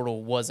transfer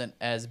portal wasn't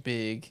as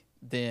big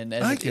then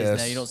as it is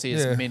now. You don't see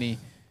as many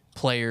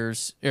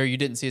players, or you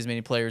didn't see as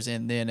many players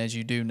in then as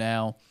you do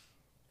now.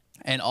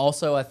 And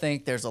also, I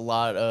think there's a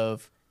lot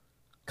of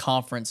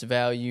conference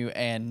value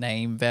and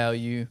name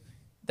value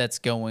that's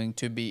going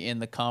to be in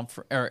the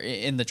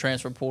in the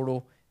transfer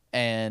portal.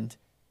 And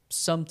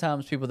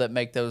sometimes people that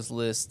make those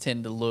lists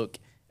tend to look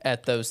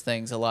at those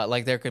things a lot.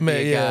 Like there could be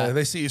a guy.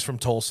 They see he's from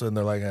Tulsa and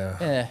they're like,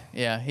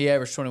 he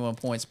averaged 21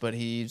 points, but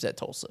he's at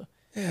Tulsa.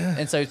 Yeah.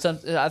 And so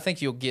I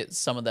think you'll get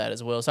some of that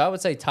as well. So I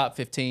would say top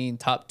 15,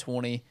 top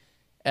 20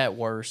 at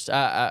worst.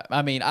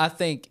 I mean, I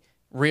think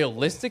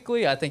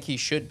realistically, I think he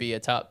should be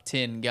a top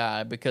 10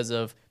 guy because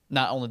of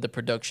not only the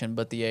production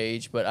but the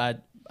age. But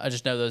I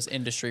just know those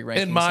industry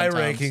rankings. In my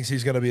rankings,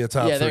 he's going to be a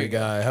top 3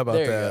 guy. How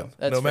about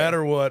that? No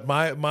matter what,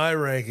 my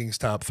rankings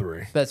top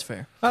 3. That's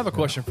fair. I have a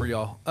question for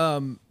y'all.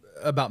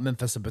 about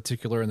Memphis in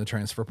particular in the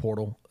transfer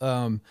portal.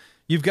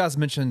 You guys have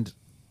mentioned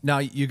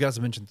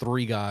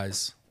 3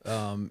 guys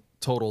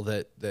total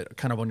that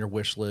kind of on your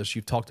wish list.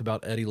 You've talked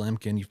about Eddie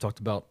Lampkin. You've talked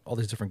about all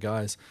these different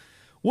guys.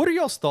 What are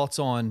y'all's thoughts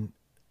on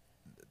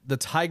the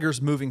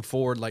Tigers moving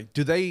forward? Like,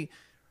 do they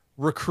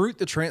recruit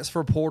the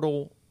transfer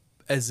portal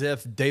as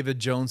if David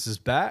Jones is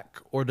back,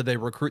 or do they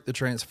recruit the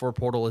transfer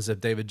portal as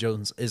if David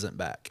Jones isn't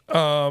back?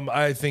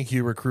 I think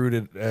you recruit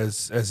it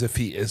as if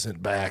he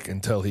isn't back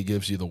until he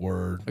gives you the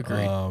word.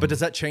 Agreed. But does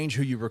that change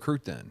who you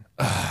recruit then?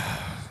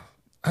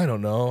 I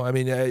don't know. I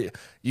mean,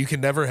 you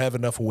can never have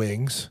enough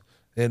wings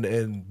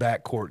in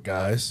backcourt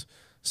guys.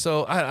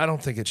 So I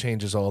don't think it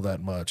changes all that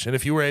much. And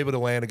if you were able to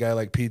land a guy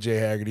like P.J.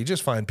 Haggerty,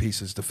 just find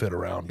pieces to fit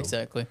around him.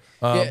 Exactly.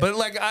 But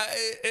like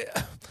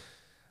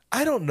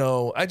I don't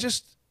know. I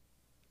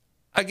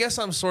guess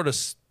I'm sort of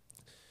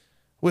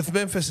with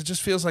Memphis. It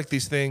just feels like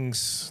these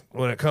things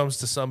when it comes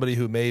to somebody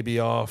who may be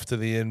off to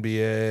the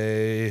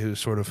NBA, who's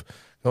sort of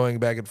going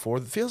back and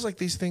forth. It feels like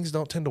these things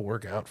don't tend to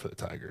work out for the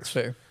Tigers.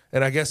 Fair.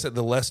 And I guess that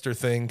the Lester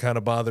thing kind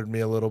of bothered me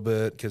a little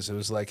bit because it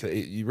was like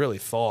you really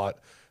thought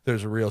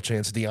there's a real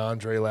chance.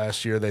 DeAndre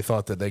last year, they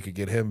thought that they could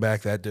get him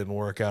back. That didn't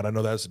work out. I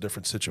know that was a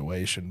different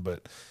situation,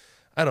 but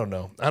I don't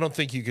know. I don't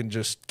think you can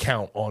just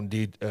count on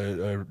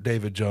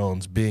David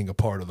Jones being a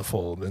part of the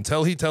fold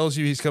until he tells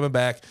you he's coming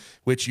back,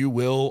 which you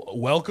will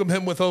welcome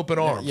him with open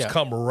arms. Yeah.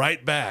 Come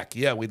right back.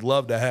 Yeah, we'd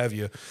love to have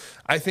you.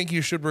 I think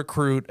you should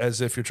recruit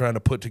as if you're trying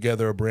to put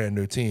together a brand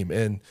new team.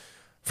 And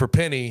for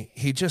Penny,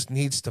 he just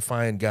needs to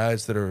find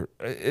guys that are –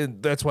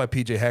 that's why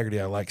P.J.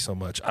 Haggerty I like so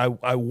much.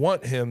 I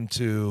want him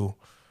to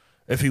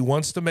 – if he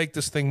wants to make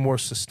this thing more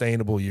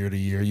sustainable year to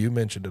year, you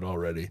mentioned it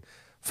already,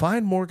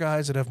 find more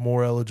guys that have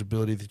more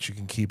eligibility that you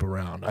can keep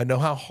around. I know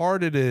how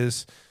hard it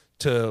is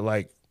to,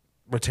 like,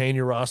 retain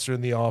your roster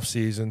in the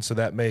offseason, so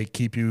that may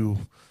keep you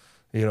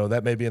 –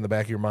 that may be in the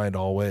back of your mind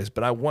always.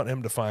 But I want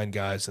him to find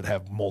guys that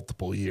have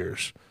multiple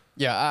years.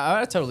 Yeah,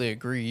 I totally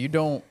agree. You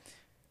don't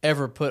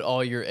ever put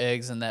all your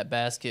eggs in that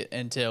basket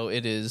until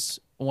it is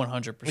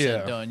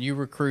 100% done. You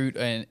recruit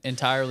an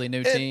entirely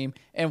new team.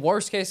 And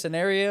worst case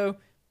scenario,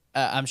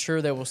 I'm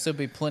sure there will still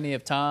be plenty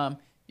of time.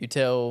 You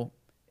tell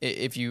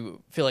if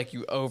you feel like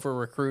you over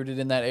recruited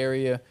in that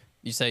area,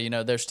 you say,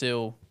 there's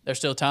still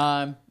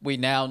time. We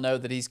now know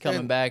that he's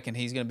coming back and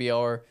he's going to be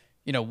our,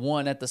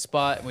 one at the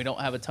spot, and we don't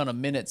have a ton of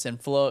minutes in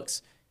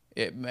flux.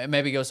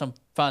 Maybe go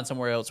find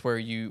somewhere else where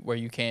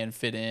you can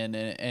fit in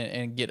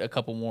and get a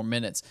couple more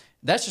minutes.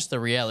 That's just the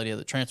reality of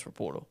the transfer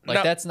portal.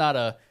 Like that's not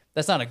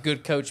a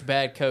good coach,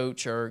 bad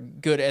coach, or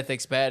good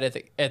ethics, bad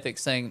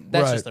ethics thing.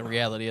 That's just the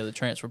reality of the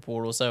transfer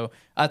portal. So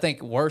I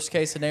think worst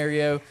case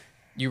scenario,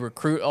 you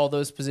recruit all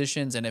those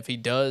positions, and if he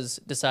does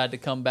decide to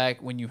come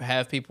back when you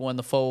have people in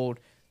the fold,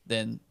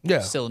 then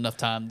still enough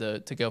time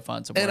to go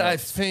find somewhere else. And I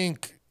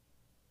think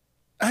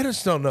I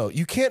just don't know.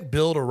 You can't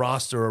build a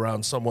roster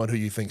around someone who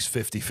you think's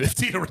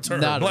 50-50 to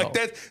return. Not at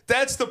all.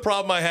 That's the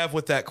problem I have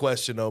with that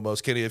question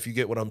almost, Kenny, if you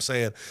get what I'm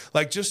saying.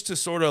 Like, just to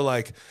sort of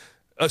like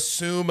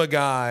assume a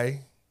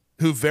guy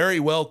who very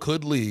well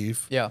could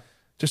leave. Yeah.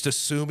 Just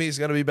assume he's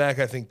going to be back.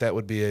 I think that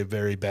would be a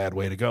very bad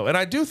way to go. And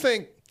I do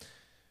think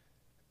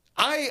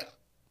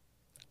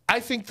I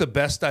think the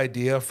best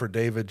idea for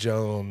David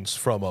Jones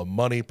from a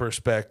money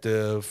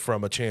perspective,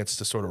 from a chance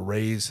to sort of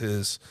raise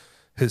his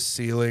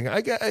ceiling,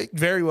 I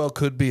very well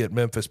could be at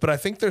Memphis. But I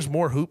think there's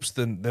more hoops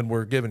than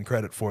we're given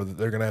credit for that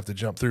they're going to have to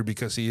jump through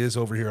because he is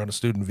over here on a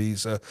student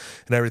visa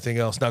and everything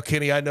else. Now,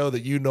 Kenny, I know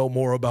that you know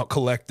more about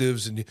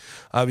collectives, and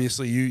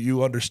obviously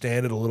you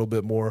understand it a little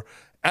bit more.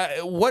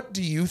 What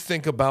do you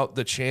think about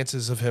the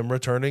chances of him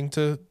returning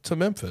to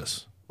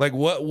Memphis? Like,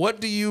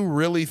 what do you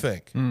really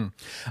think?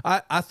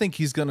 I think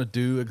he's going to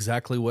do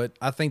exactly what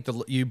I think.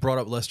 You brought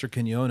up Lester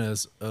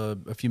Quinones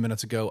a few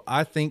minutes ago.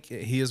 I think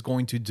he is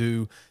going to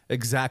do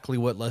exactly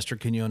what Lester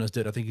Quinones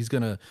did. I think he's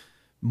going to,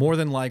 more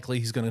than likely,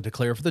 he's going to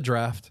declare for the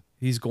draft.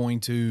 He's going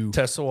to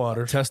test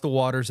the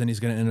waters, and he's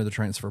going to enter the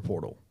transfer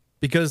portal.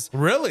 Because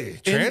really,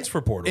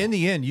 transfer portal. In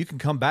the end, you can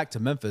come back to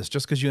Memphis.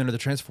 Just because you enter the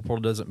transfer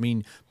portal doesn't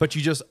mean. But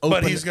you just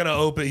open. But he's going to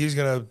open. He's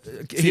going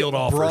to field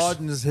offers.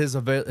 Broadens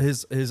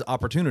his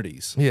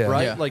opportunities. Yeah,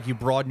 right. Yeah. Like you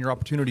broaden your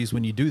opportunities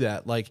when you do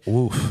that. Like,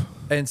 oof.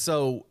 And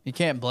so you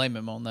can't blame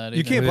him on that.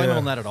 You can't blame him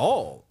on that at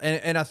all.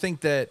 And I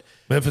think that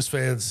Memphis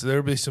fans,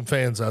 there'll be some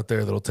fans out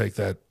there that'll take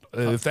that.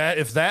 If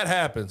that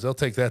happens, they'll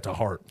take that to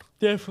heart.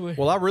 Definitely.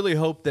 Well, I really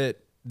hope that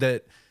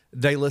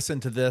they listen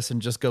to this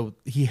and just go,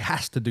 he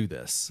has to do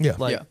this.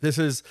 Yeah. This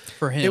is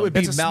for him. It would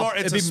be it's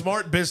a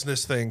smart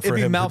business thing for him to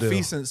do. It'd be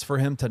malfeasance for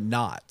him to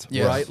not,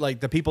 Yes. right?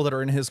 Like the people that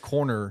are in his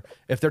corner,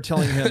 if they're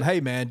telling him,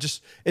 hey man,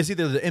 it's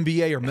either the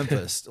NBA or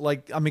Memphis.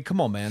 Like, I mean, come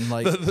on, man.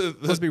 Like,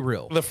 let's be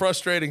real. The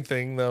frustrating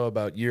thing though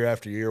about year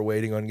after year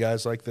waiting on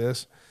guys like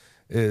this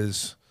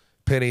is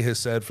Penny has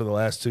said for the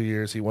last 2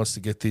 years he wants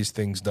to get these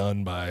things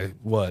done by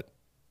what?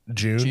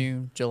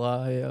 June.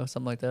 July,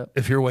 something like that.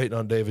 If you're waiting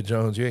on David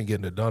Jones, you ain't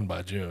getting it done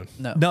by June.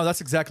 No,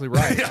 that's exactly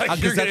right.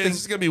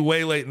 It's going to be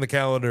way late in the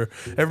calendar.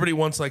 Everybody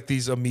wants like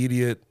these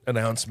immediate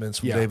announcements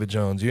from David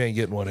Jones. You ain't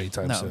getting one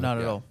anytime soon. No,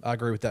 not at all. I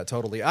agree with that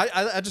totally.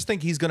 I just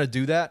think he's going to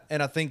do that,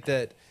 and I think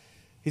that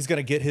he's going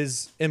to get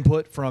his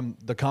input from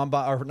the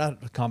combine, or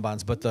not the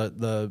combines, but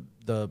the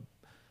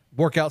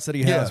workouts that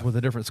he has with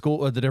the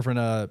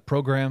different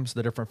programs,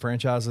 the different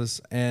franchises,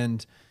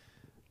 and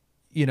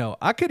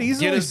I could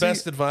easily get his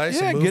best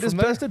advice. Yeah, get his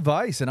best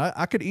advice, and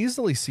I could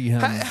easily see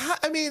him.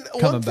 I mean,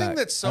 one thing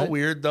that's so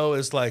weird though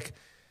is like,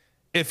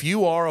 if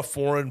you are a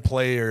foreign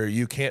player,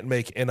 you can't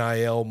make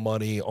NIL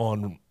money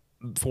on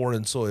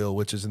foreign soil,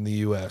 which is in the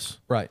U.S.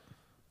 Right.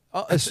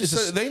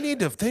 They need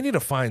to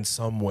find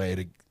some way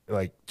to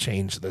like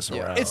change this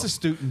around. It's a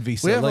student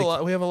visa.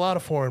 We have a lot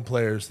of foreign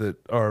players that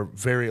are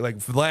very like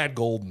Vlad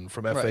Golden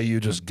from FAU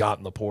just got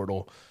in the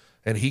portal,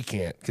 and he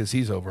can't because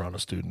he's over on a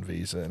student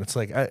visa, and it's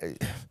like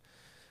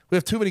we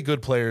have too many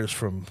good players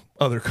from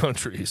other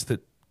countries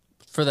that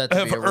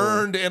have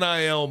earned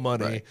NIL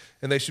money,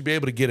 and they should be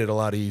able to get it a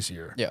lot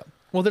easier. Yeah.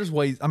 Well, there's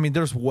ways. I mean,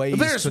 there's ways.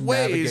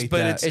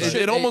 But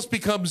it almost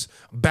becomes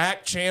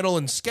back channel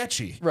and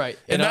sketchy, right?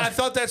 And I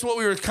thought that's what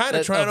we were kind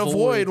of trying to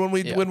avoid when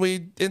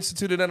we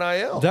instituted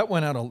NIL. That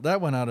went out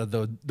of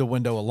the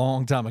window a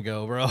long time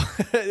ago, bro.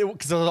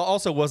 Because it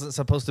also wasn't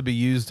supposed to be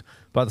used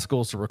by the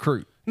schools to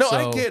recruit. No,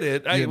 I get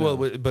it.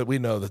 But we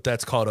know that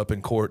that's caught up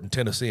in court, and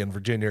Tennessee and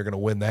Virginia are going to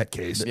win that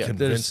case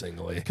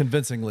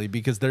convincingly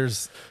because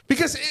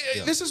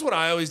this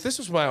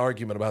is my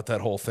argument about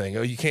that whole thing.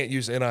 Oh, you can't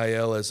use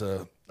NIL as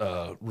a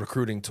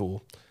recruiting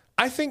tool.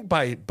 I think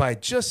by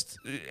just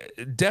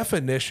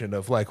definition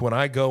of like when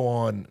I go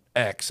on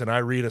X and I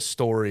read a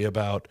story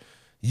about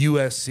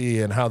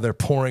USC and how they're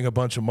pouring a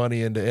bunch of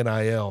money into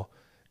NIL,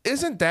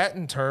 isn't that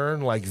in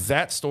turn like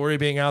that story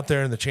being out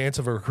there and the chance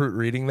of a recruit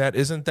reading that,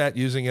 isn't that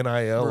using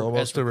NIL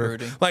almost to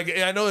like,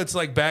 I know it's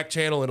like back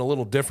channel and a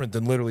little different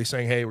than literally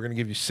saying, hey, we're going to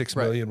give you $6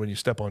 million when you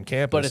step on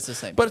campus. But it's the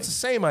same. It's the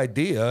same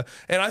idea.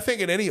 And I think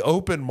in any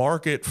open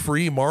market,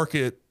 free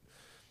market,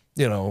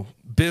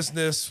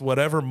 business,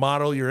 whatever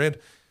model you're in,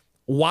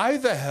 why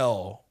the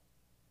hell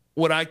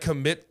would I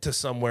commit to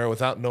somewhere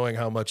without knowing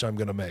how much I'm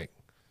going to make?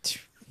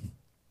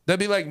 That'd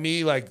be like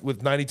me, like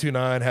with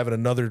 92.9 having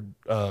another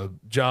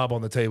job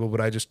on the table, but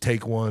I just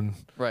take one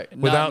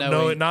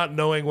without not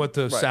knowing what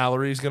the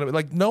salary is going to be.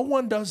 Like, no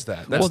one does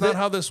that. That's not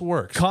how this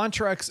works.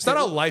 Contracts. It's not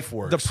how life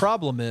works.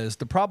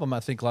 The problem I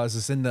think lies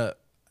is in the.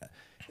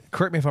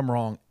 Correct me if I'm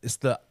wrong. It's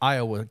the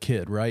Iowa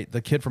kid, right?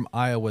 The kid from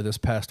Iowa this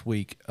past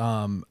week,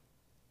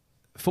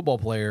 football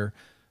player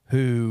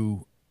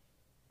who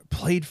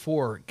played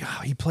for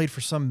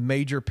some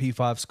major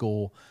P5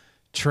 school.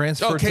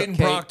 Transferred Caden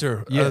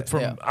Proctor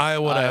from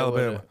Iowa to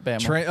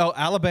Alabama.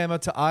 Alabama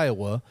to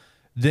Iowa.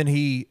 Then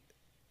he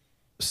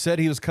said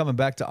he was coming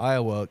back to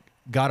Iowa,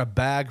 got a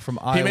bag from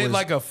Iowa. He made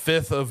like a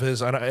fifth of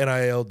his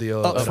NIL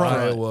deal at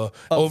Iowa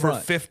over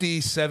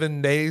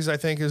 57 days, I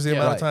think, is the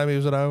amount of time he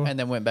was at Iowa. And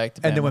then went back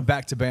to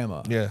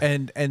Bama. Yeah.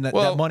 And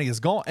that money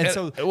is gone.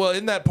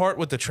 In that part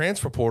with the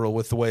transfer portal,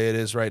 with the way it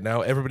is right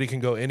now, everybody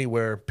can go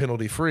anywhere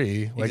penalty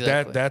free. Like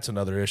that's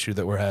another issue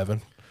that we're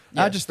having.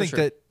 Yeah, I just think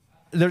that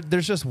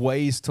there's just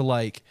ways to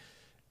like.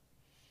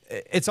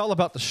 It's all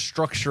about the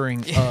structuring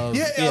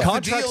of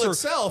contracts. The deal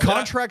itself.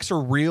 Contracts are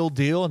real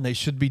deal, and they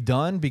should be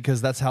done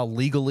because that's how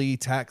legally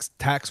tax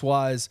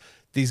wise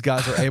these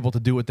guys are able to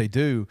do what they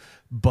do.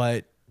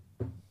 But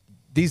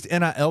these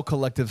NIL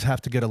collectives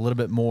have to get a little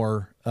bit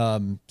more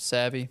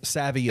savvy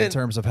in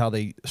terms of how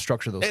they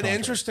structure those. An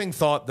interesting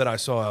thought that I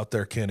saw out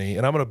there, Kenny,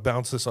 and I'm going to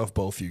bounce this off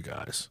both you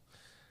guys.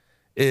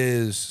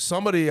 Is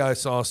somebody I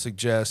saw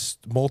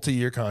suggest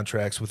multi-year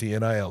contracts with the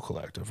NIL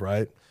collective,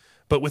 right?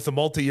 But with the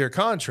multi-year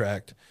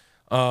contract,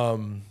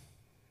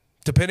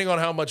 depending on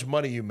how much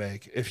money you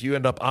make, if you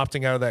end up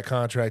opting out of that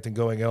contract and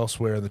going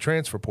elsewhere in the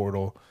transfer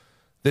portal,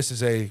 this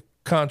is a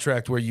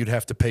contract where you'd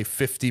have to pay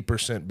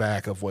 50%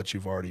 back of what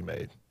you've already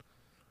made.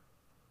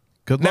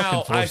 Good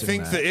luck now, I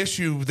think that. the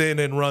issue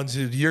then runs,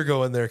 you're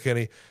going there,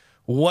 Kenny,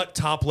 what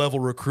top-level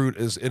recruit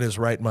is in his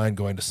right mind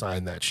going to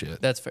sign that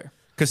shit? That's fair.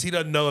 Because he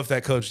doesn't know if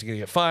that coach is going to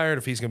get fired,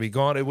 if he's going to be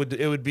gone. It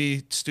would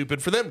be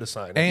stupid for them to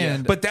sign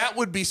it. But that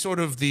would be sort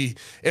of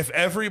if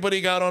everybody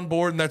got on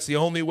board and that's the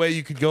only way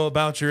you could go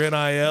about your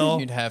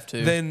NIL, you'd have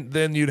to.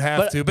 Then you'd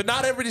have to. But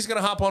not everybody's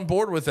going to hop on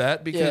board with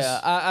that because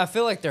I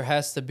feel like there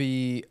has to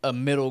be a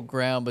middle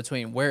ground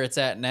between where it's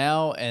at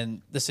now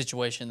and the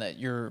situation that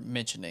you're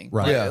mentioning.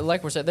 Right.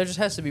 Like we're saying, there just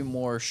has to be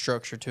more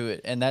structure to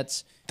it, and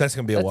that's going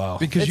to be a while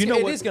because it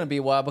is going to be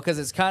a while because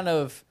it's kind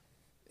of.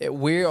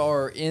 We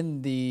are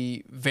in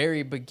the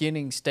very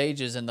beginning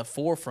stages in the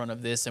forefront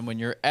of this, and when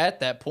you're at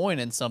that point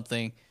in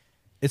something,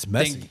 it's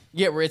messy.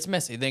 Where it's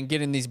messy. Then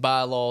getting these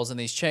bylaws and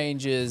these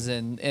changes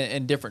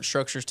and different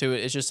structures to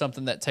it, it's just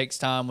something that takes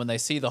time. When they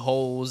see the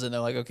holes and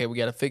they're like, okay, we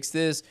got to fix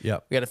this. Yeah,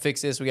 we got to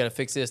fix this. We got to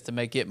fix this to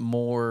make it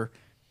more,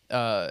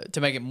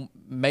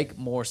 make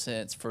more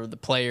sense for the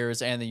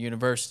players and the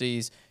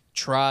universities.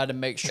 try to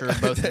make sure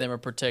both of them are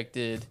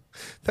protected.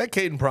 That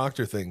Caden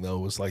Proctor thing though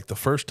was like the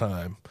first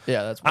time.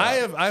 Yeah, that's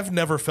wild. I've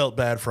never felt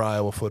bad for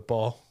Iowa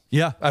football.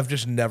 Yeah. I've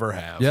just never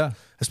have. Yeah.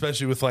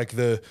 Especially with like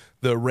the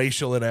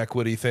racial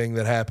inequity thing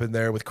that happened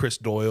there with Chris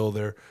Doyle,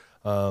 their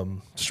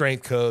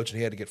strength coach, and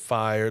he had to get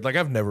fired. Like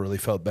I've never really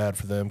felt bad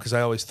for them because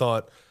I always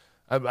thought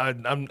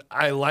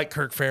I like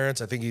Kirk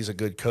Ferentz. I think he's a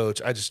good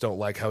coach. I just don't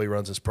like how he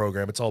runs his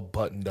program. It's all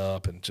buttoned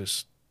up and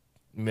just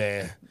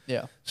yeah,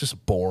 it's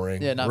just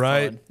boring. Yeah, not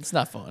right. fun. It's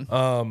not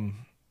fun.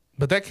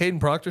 But that Caden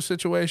Proctor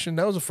situation,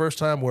 that was the first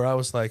time where I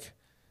was like,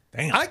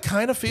 damn. I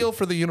kind of feel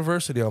for the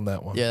university on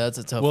that one. Yeah, that's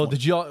a tough Well, one.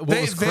 did y'all?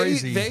 What was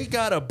crazy? They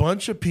got a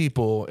bunch of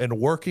people in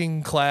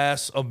working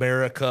class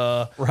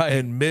America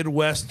and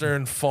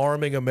Midwestern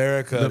farming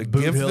America to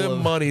give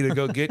them money to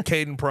go get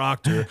Caden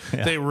Proctor.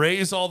 They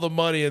raise all the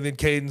money, and then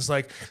Caden's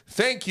like,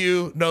 "Thank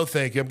you, no,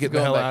 thank you. I'm getting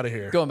the hell out of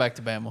here." Going back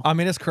to Bama. I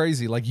mean, it's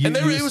crazy. Like And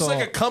it was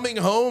like a coming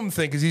home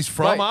thing because he's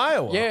from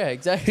Iowa. Yeah,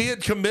 exactly. He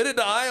had committed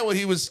to Iowa.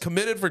 He was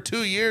committed for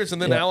 2 years,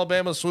 and then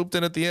Alabama swooped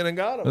in at the end and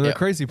got him. The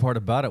crazy part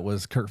about it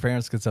was Kirk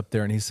Ferentz gets up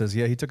there and he says,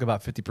 "Yeah, he took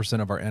about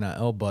 50% of our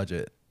NIL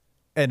budget,"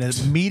 and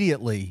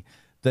immediately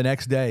the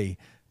next day,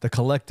 the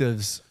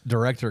collective's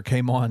director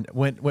came on,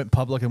 went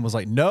public, and was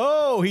like,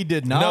 "No, he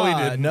did not. No, he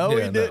didn't. No,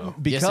 Yeah, he didn't. no.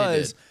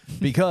 Yes, he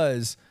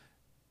Because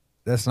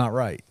that's not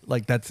right.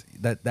 Like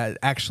that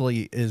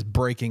actually is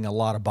breaking a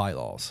lot of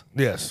bylaws.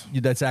 Yes.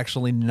 That's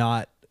actually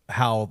not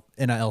how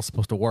NIL is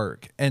supposed to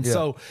work. And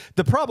so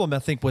the problem, I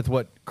think, with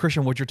what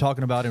you're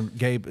talking about, and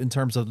Gabe, in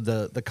terms of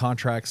the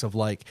contracts of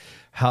like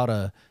how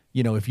to,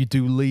 if you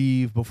do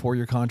leave before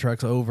your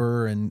contract's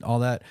over and all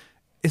that,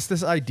 it's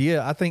this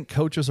idea. I think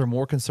coaches are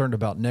more concerned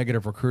about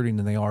negative recruiting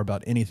than they are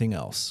about anything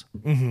else.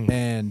 Mm-hmm.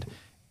 And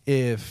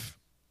if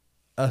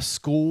a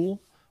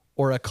school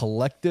or a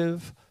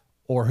collective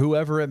or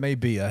whoever it may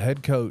be, a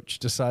head coach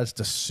decides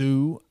to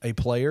sue a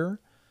player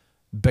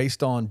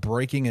based on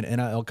breaking an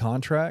NIL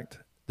contract,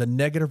 the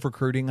negative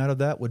recruiting out of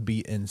that would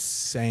be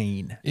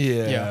insane.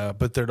 Yeah,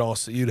 but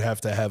you'd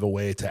have to have a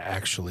way to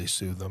actually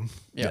sue them.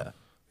 Yeah.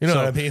 You know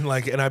what I mean?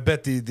 Like, and I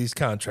bet these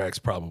contracts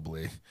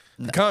probably.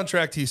 No. The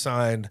contract he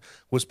signed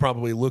was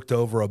probably looked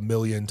over 1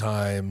 million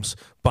times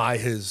by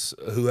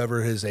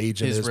whoever his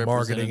agent is,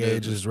 marketing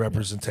agent, his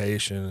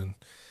representation. And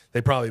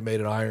they probably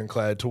made it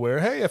ironclad to where,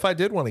 hey, if I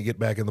did want to get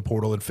back in the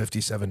portal in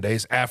 57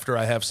 days after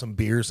I have some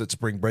beers at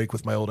spring break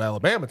with my old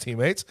Alabama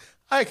teammates,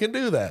 I can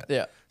do that.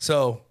 Yeah.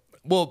 So,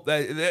 well,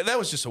 that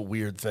was just a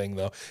weird thing,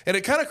 though. And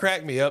it kind of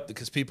cracked me up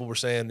because people were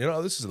saying,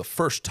 this is the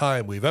first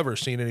time we've ever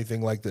seen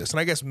anything like this. And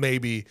I guess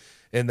maybe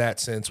in that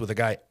sense with a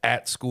guy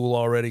at school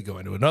already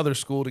going to another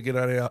school to get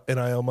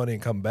NIL money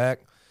and come back.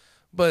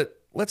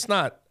 But let's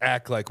not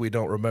act like we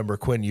don't remember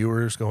Quinn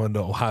Ewers going to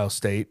Ohio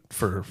State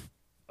for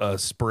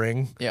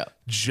spring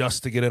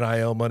just to get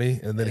NIL money.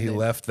 And then he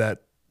left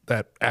that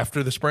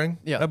after the spring,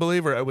 I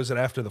believe, or was it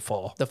after the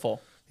fall? The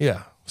fall.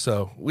 Yeah.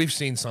 So we've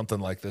seen something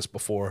like this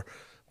before.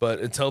 But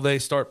until they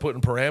start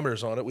putting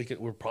parameters on it,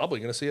 we're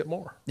probably going to see it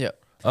more. Yeah.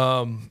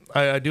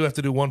 I do have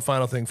to do one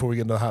final thing before we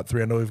get into the hot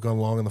three. I know we've gone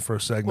long in the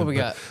first segment. What we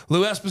got?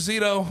 Lou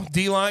Esposito,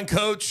 D-line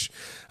coach.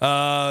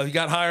 He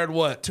got hired,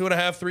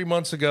 2.5, 3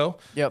 months ago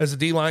as a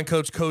D-line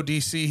coach,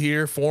 co-DC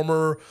here,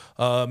 former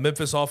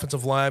Memphis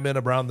offensive lineman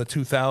around the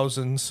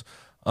 2000s.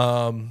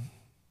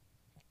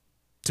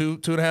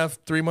 2.5,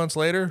 3 months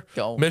later,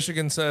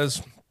 Michigan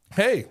says,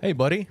 hey,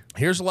 buddy,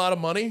 here's a lot of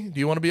money. Do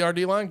you want to be our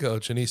D-line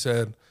coach? And he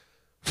said,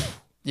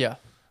 yeah.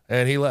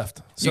 And he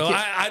left. So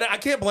I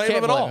can't blame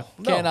him at all.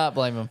 No. Cannot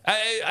blame him.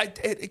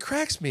 It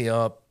cracks me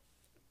up.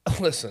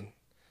 Listen,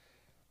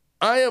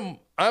 I'm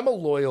a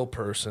loyal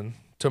person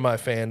to my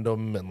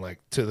fandom and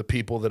like to the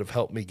people that have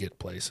helped me get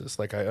places.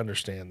 Like I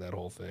understand that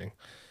whole thing.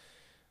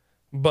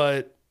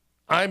 But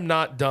I'm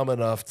not dumb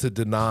enough to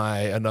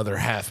deny another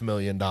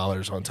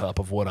 $500,000 on top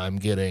of what I'm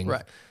getting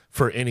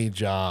for any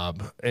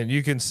job. And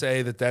you can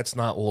say that that's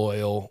not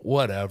loyal,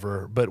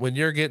 whatever. But when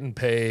you're getting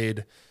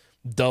paid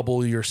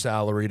double your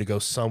salary to go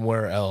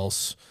somewhere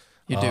else,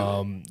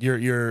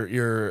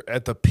 you're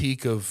at the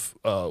peak of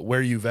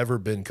where you've ever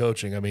been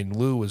coaching. I mean,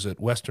 Lou was at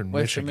Western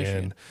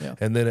Michigan.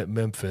 And then at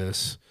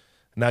Memphis.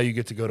 Now you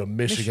get to go to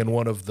Michigan,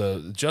 one of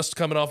the just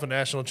coming off a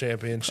national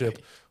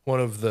championship, one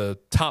of the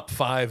top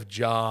 5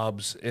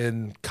 jobs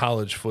in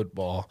college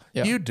football.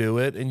 You do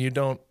it, and you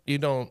don't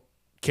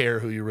care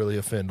who you really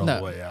offend on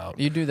the way out.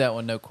 You do that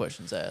one, no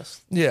questions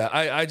asked. Yeah,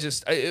 I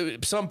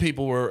some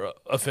people were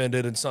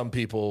offended, and some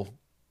people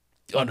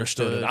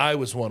understood it. I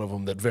was one of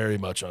them that very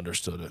much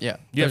understood it. Yeah,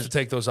 you have to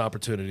take those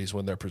opportunities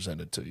when they're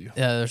presented to you.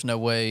 Yeah, there's no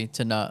way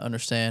to not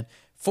understand.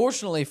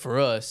 Fortunately for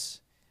us,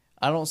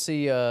 I don't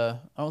see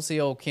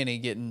old Kenny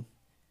getting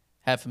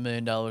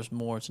 $500,000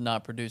 more to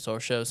not produce our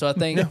show. So I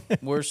think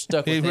we're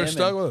stuck with him. We're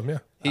stuck with him. Yeah,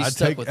 he's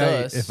stuck with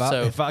us.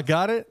 If I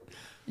got it,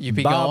 you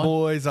be bye, gone,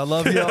 boys. I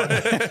love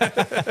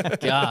y'all.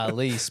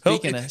 Golly,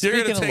 speaking of you're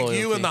loyalty, gonna take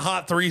you in the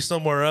hot 3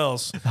 somewhere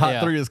else.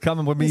 Hot 3 is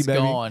coming with me, it's baby.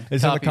 Gone.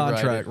 It's in the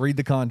Copyrighted. contract. Read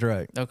the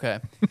contract. Okay.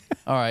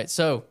 All right.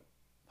 So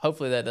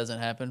hopefully that doesn't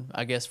happen.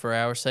 I guess for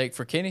our sake,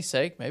 for Kenny's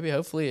sake, maybe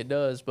hopefully it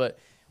does. But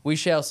we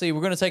shall see.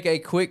 We're going to take a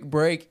quick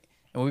break,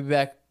 and we'll be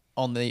back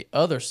on the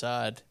other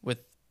side with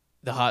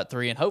the Hot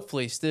Three, and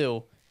hopefully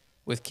still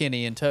with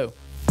Kenny in tow.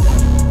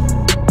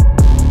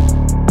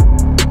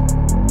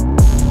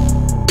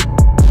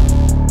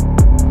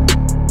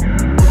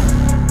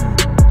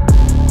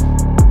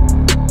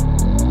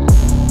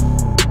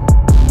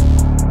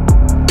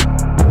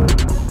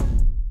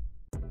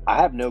 I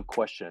have no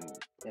question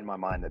in my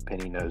mind that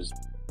Penny knows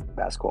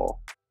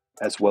basketball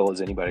as well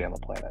as anybody on the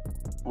planet.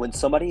 When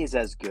somebody is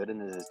as good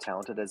and as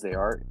talented as they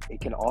are, it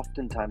can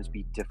oftentimes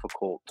be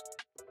difficult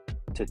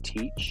to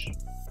teach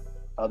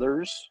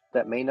others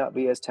that may not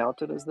be as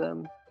talented as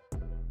them.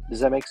 Does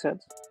that make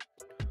sense?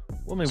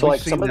 Well, I mean, So, we've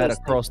like, seen some of that those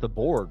across the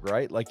board,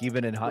 right? Like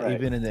even in Right.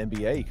 even in the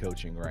NBA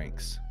coaching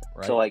ranks,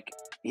 right? So, like,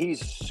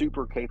 he's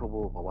super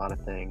capable of a lot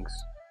of things,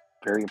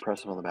 very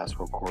impressive on the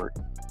basketball court,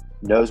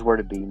 knows where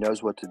to be,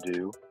 knows what to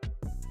do.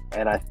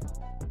 And I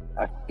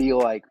feel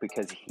like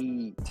because to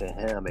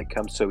him, it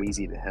comes so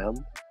easy to him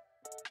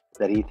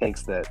that he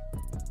thinks that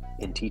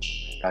in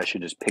teaching, I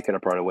should just pick it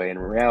up right away. In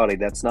reality,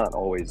 that's not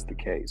always the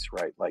case,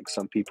 right? Like,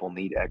 some people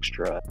need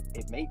extra.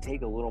 It may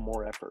take a little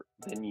more effort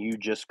than you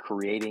just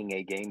creating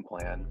a game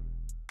plan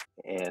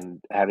and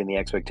having the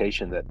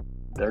expectation that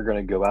they're going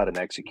to go out and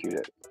execute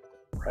it,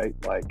 right?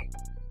 Like,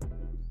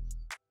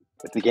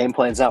 if the game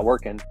plan's not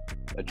working,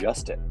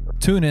 adjust it.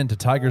 Tune in to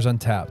Tigers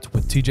Untapped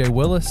with TJ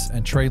Willis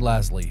and Trey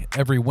Lasley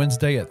every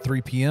Wednesday at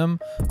 3 p.m.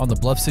 on the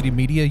Bluff City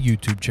Media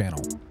YouTube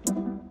channel.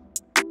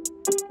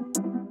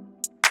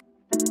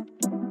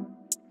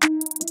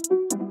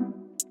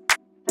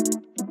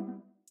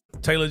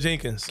 Taylor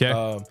Jenkins.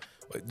 Okay.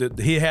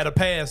 He had a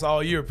pass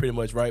all year pretty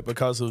much, right?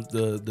 Because of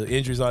the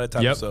injuries, all that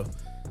type of stuff.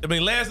 I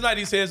mean, last night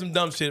he said some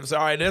dumb shit. So,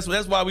 all right, that's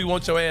why we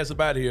want your ass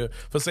up out of here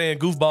for saying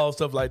goofball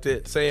stuff like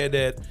that. Saying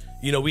that,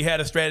 we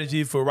had a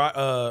strategy for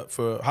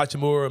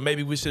Hachimura.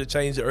 Maybe we should have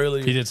changed it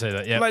earlier. He did say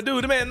that, yeah. I'm like,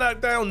 dude, the man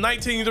knocked down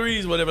 19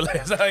 threes, whatever. Like,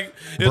 at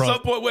some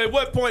point, at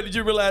what point did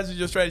you realize that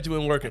your strategy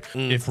wasn't working?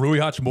 If Rui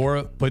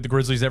Hachimura played the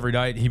Grizzlies every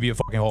night, he'd be a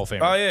fucking Hall of Famer.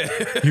 Oh,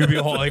 yeah. He would be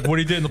a Hall, like what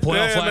he did in the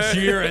playoffs last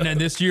year and then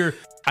this year.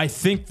 I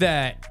think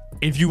that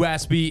if you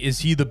ask me, is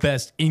he the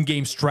best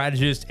in-game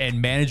strategist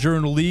and manager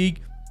in the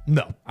league?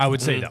 No, I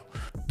would say no.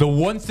 The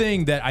one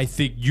thing that I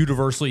think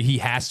universally he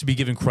has to be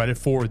given credit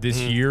for this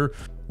year,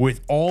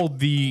 with all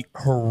the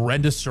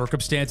horrendous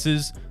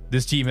circumstances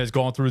this team has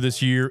gone through this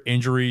year,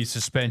 injury,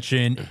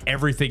 suspension,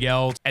 everything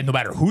else, and no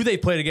matter who they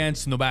played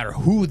against, no matter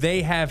who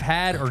they have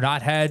had or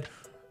not had,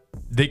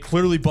 they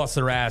clearly bust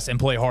their ass and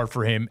play hard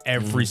for him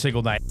every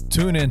single night.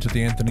 Tune in to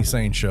the Anthony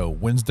Sane Show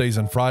Wednesdays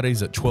and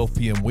Fridays at 12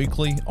 p.m.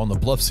 weekly on the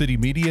Bluff City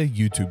Media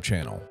YouTube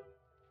channel.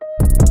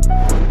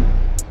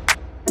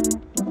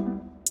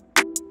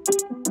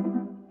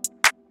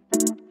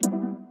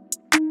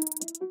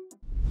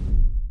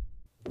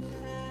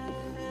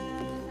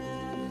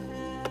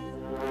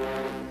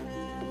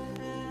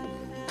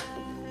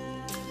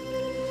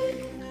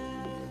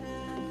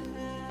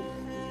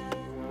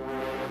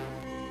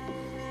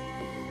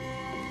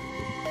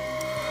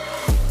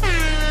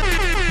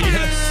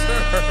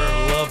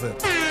 Love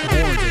it.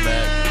 Horns are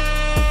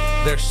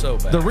back. They're so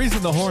bad. The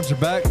reason the horns are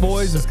back,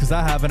 boys, is because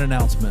I have an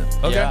announcement.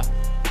 Okay. Yeah.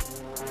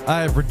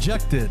 I have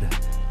rejected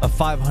a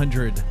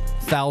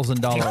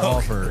 $500,000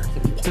 offer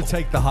to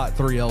take the Hot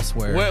Three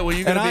elsewhere. Where were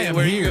you And going I to am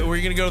be? here. Were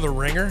you going to go to the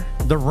Ringer?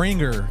 The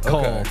Ringer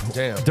called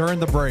damn. during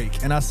the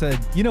break, and I said,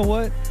 you know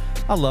what?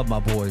 I love my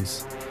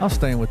boys. I'm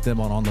staying with them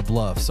on the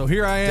Bluff. So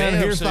here I am.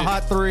 Damn, Here's so the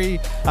Hot Three.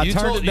 I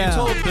turned it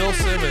down. You told Bill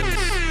Simmons,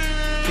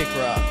 Kick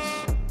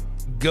rocks.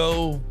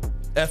 go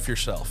F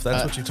yourself.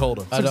 That's what you told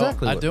him. I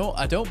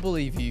don't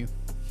believe you.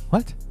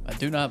 What? I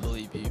do not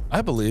believe you.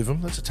 I believe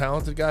him. That's a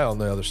talented guy on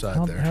the other side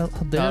How, there. how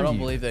dare No, I don't you?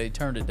 believe that he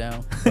turned it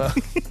down.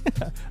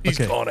 He's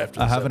Okay, gone after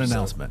this I have an episode.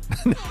 announcement.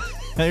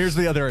 Here's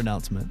the other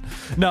announcement.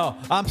 No,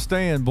 I'm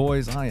staying,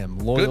 boys. I am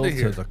loyal Good to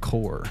hear. to the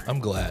core. I'm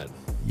glad.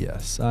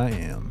 Yes, I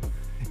am.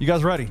 You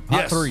guys ready?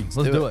 Hot Yes, Three. let's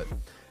Let's do do it. it.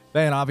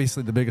 Man,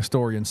 obviously the biggest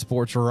story in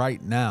sports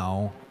right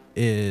now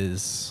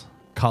is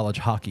college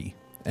hockey.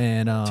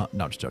 And no,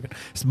 I'm just joking.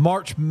 It's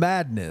March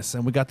Madness,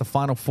 and we got the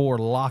Final Four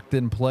locked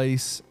in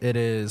place. It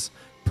is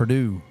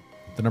Purdue,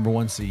 the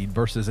 #1 seed,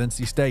 versus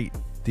NC State,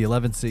 the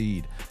 11th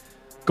seed.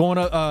 Going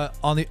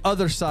on the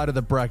other side of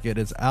the bracket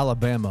is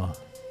Alabama,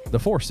 the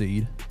 4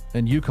 seed,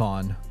 and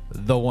UConn,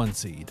 the 1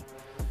 seed.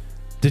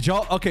 Did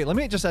y'all? Okay, let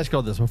me just ask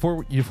y'all this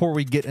before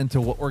we get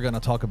into what we're going to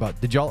talk about.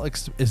 Did y'all?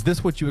 Is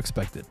this what you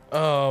expected?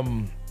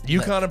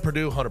 UConn and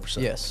Purdue,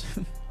 100%. Yes.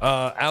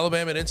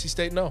 Alabama and NC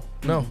State, no.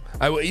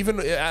 Even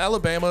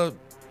Alabama,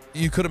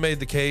 you could have made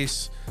the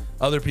case.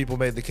 Other people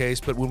made the case.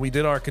 But when we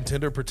did our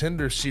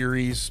contender-pretender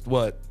series,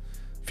 a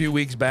few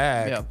weeks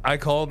back, Yeah. I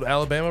called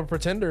Alabama a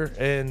pretender.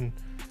 And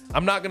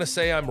I'm not going to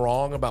say I'm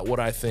wrong about what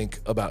I think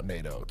about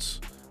Nate Oates.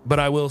 But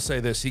I will say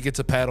this. He gets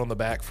a pat on the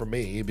back from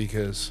me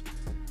because,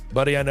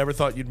 buddy, I never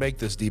thought you'd make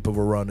this deep of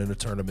a run in a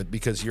tournament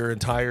because your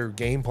entire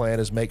game plan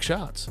is make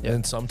shots. Yeah.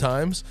 And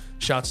sometimes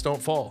shots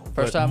don't fall.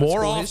 First But time in more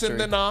school often history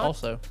than not,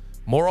 also.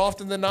 more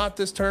often than not,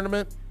 this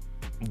tournament,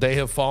 they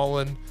have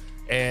fallen.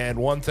 And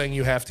one thing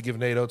you have to give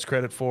Nate Oates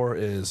credit for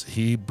is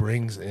he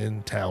brings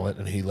in talent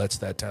and he lets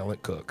that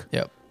talent cook.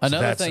 Yep. So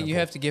Another thing simple. you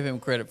have to give him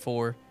credit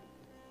for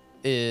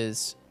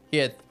is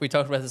we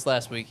talked about this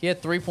last week. He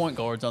had 3-point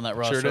guards on that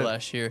roster did.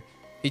 last year.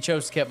 He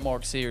chose to keep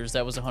Mark Sears.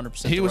 That was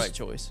 100% the right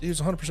choice. He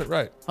was 100%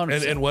 right.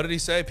 100%. And what did he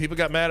say? People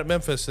got mad at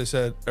Memphis. They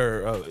said,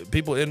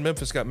 people in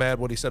Memphis got mad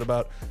what he said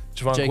about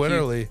Javon JQ.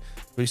 Quinterly.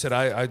 But he said,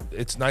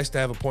 it's nice to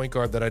have a point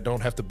guard that I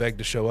don't have to beg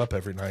to show up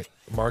every night.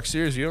 Mark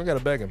Sears, you don't got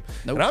to beg him.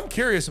 Nope. And I'm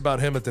curious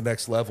about him at the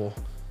next level.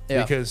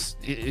 Yeah. Because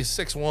he's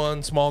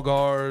 6'1", small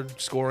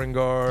guard, scoring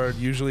guard.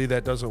 Usually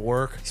that doesn't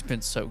work. He's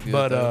been so good.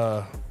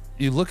 But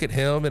you look at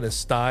him and his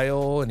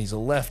style, and he's a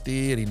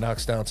lefty, and he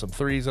knocks down some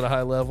threes at a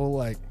high level.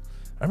 Like,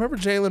 I remember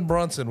Jalen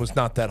Brunson was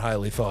not that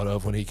highly thought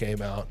of when he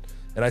came out,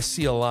 and I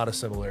see a lot of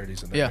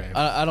similarities in their game.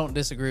 I don't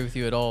disagree with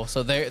you at all.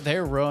 So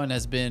their run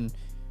has been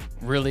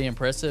really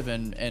impressive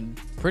and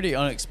pretty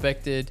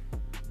unexpected,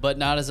 but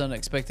not as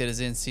unexpected as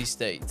NC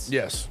State's.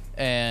 Yes.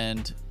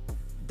 And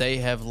they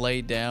have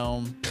laid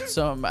down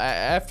some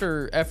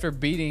after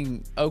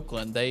beating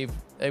Oakland. They've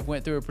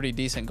went through a pretty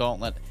decent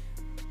gauntlet.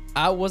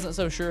 I wasn't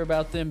so sure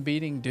about them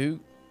beating Duke.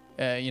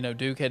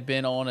 Duke had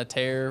been on a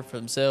tear for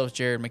themselves.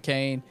 Jared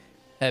McCain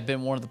had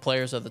been one of the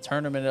players of the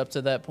tournament up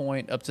to that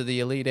point, up to the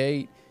Elite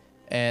Eight.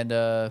 And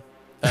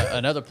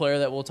another player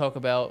that we'll talk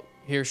about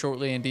here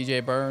shortly, in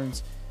DJ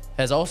Burns,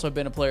 has also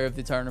been a player of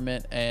the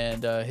tournament,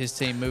 and his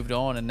team moved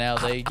on, and now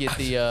they get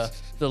the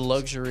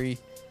luxury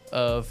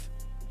of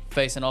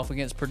facing off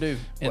against Purdue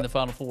in the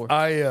Final Four.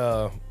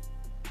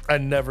 I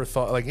never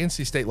thought, like,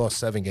 NC State lost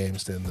 7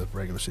 games in the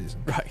regular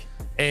season. Right.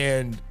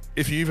 And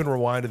if you even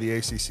rewind to the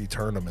ACC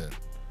tournament,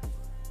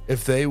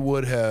 if they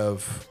would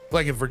have,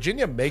 like, if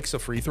Virginia makes a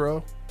free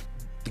throw,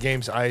 the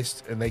game's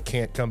iced and they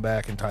can't come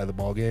back and tie the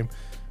ball game.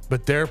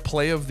 But their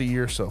play of the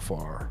year so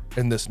far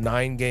in this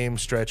 9-game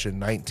stretch in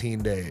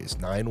 19 days,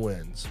 9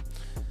 wins,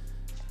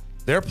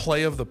 their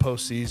play of the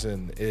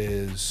postseason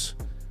is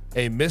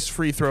a missed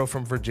free throw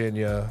from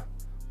Virginia.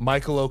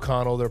 Michael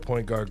O'Connell, their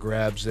point guard,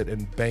 grabs it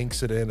and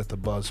banks it in at the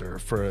buzzer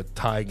for a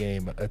tie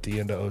game at the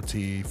end of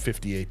OT,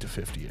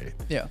 58-58.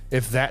 Yeah.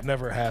 If that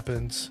never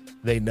happens,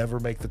 they never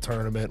make the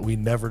tournament. We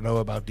never know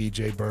about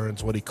DJ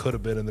Burns, what he could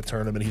have been in the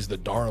tournament. He's the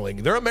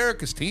darling. They're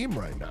America's team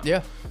right now.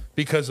 Yeah.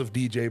 Because of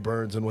DJ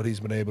Burns and what he's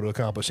been able to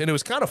accomplish. And it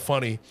was kind of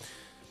funny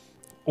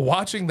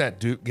watching that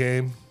Duke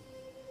game,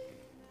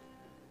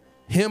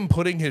 him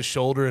putting his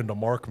shoulder into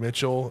Mark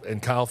Mitchell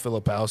and Kyle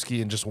Filipowski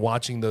and just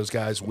watching those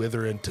guys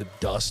wither into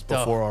dust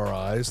before our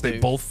eyes. They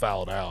both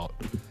fouled out.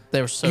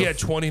 They were so. He had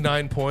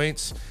 29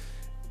 points.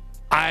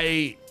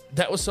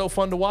 That was so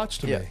fun to watch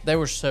to me. They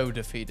were so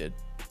defeated.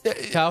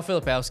 Kyle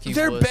Filipowski.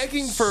 They're was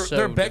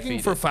begging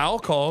for foul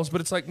calls,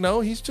 but it's like, no,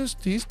 he's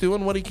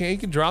doing what he can. He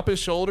can drop his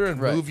shoulder and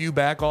move you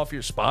back off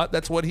your spot.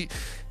 That's what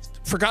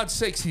for God's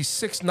sakes, he's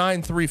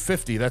 6'9",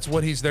 350. That's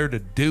what he's there to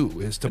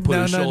do, is to put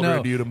his shoulder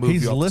into you to move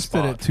he's you off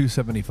listed the spot. at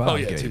 275. Oh,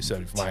 yeah, Gabe.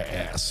 275. My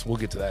ass. We'll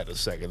get to that in a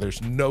second. There's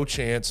no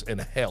chance in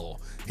hell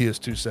he is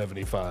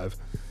 275.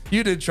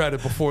 You did try to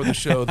before the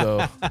show,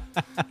 though.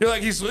 You're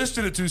like, he's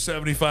listed at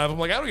 275. I'm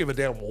like, I don't give a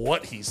damn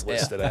what he's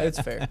listed at. It's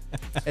fair.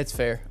 It's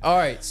fair. All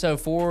right, so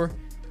for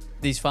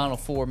these Final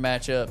Four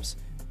matchups,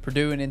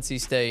 Purdue and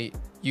NC State,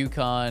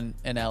 UConn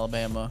and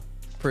Alabama,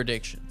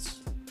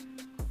 predictions.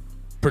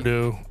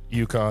 Purdue,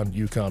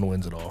 UConn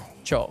wins it all.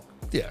 Chalk.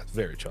 Yeah,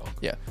 very chalk.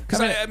 Yeah. Because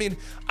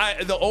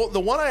the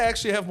one I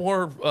actually have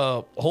more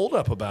hold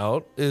up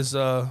about is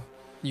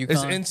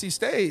NC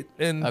State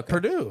and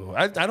Purdue.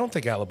 I don't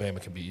think Alabama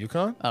can beat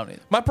UConn. I don't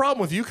either. My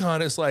problem with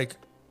UConn is, like,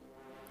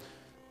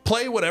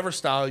 play whatever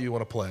style you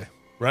want to play,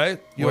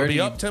 right? You want to be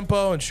up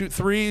tempo and shoot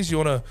threes. You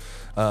want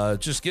to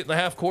just get in the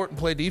half court and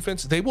play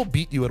defense. They will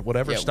beat you at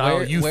whatever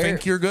style you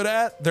think you're good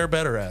at. They're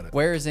better at it.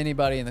 Where is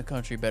anybody in the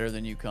country better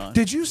than UConn?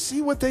 Did you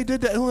see what they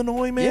did to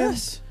Illinois, man?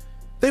 Yes.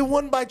 They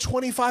won by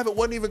 25. It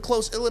wasn't even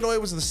close. Illinois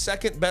was the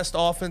second best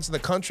offense in the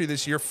country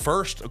this year,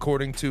 first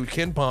according to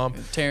KenPom.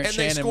 Terrence and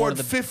Shannon, they scored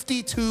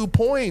 52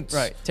 points.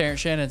 Right. Terrence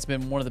Shannon's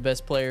been one of the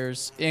best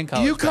players in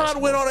college UConn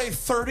basketball. went on a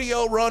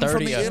 30-0 run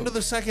from the end of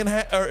the second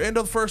half, or end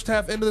of the first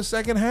half into the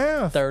second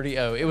half.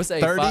 30-0. It was a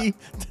 30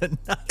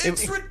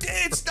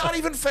 It's not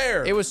even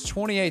fair. It was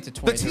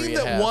 28-23. The team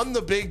that won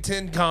the Big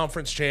Ten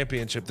Conference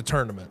Championship, the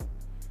tournament,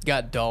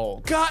 got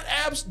dogged. got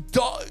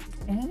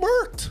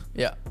murked.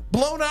 Yeah.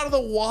 Blown out of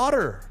the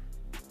water.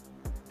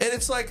 And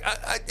it's like,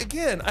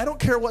 again, I don't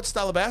care what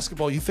style of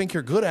basketball you think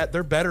you're good at.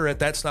 They're better at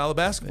that style of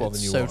basketball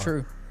than you are. So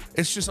true.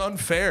 It's just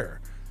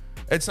unfair.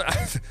 It's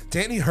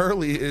Danny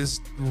Hurley is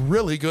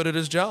really good at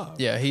his job.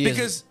 Yeah, he is.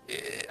 Because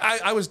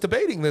I was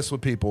debating this with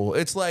people.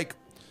 It's like,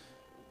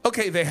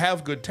 okay, they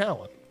have good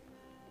talent.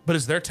 But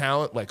is their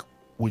talent, like,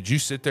 would you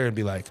sit there and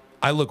be like,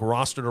 I look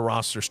roster to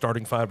roster,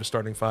 starting 5 to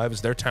starting 5. Is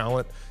their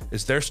talent,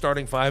 is their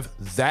starting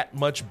 5 that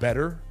much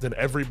better than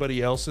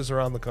everybody else's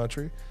around the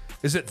country?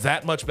 Is it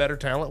that much better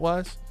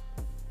talent-wise?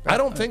 I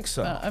don't think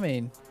so. I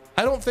mean,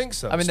 I don't think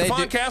so. I mean,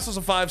 Stephon Castle's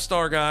a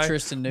 5-star guy.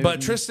 Tristan Newton.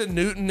 But Tristan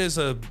Newton is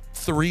a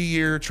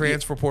 3-year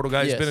transfer portal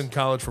guy. He's Yes. been in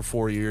college for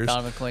 4 years.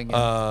 Donovan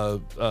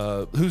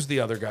Clingan. Who's the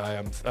other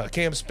guy?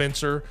 Cam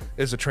Spencer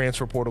is a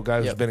transfer portal guy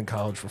who's Yep. been in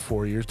college for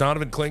 4 years.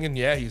 Donovan Clingan,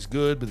 yeah, he's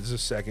good, but this is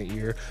his second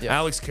year. Yep.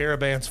 Alex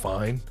Caravan's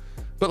fine.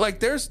 But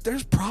like, there's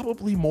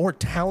probably more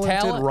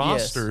talented Talent,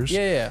 rosters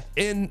yes.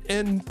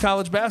 in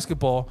college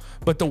basketball.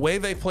 But the way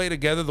they play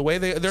together, the way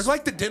they're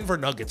like the Denver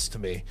Nuggets to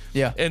me.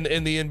 Yeah.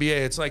 In the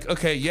NBA, it's like,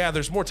 okay, yeah,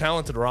 there's more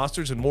talented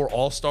rosters and more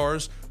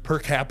all-stars per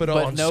capita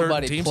But on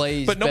nobody certain teams.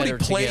 plays But nobody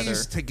better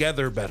plays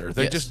together better.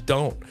 They Yes. just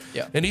don't.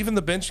 Yeah. And even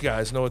the bench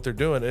guys know what they're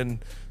doing.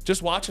 And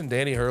just watching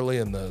Danny Hurley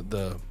and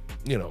the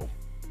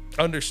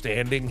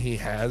understanding he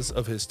has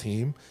of his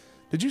team.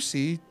 Did you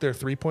see their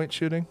 3-point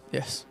shooting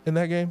Yes. in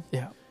that game?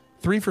 Yeah.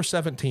 3 for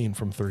 17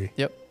 from 3.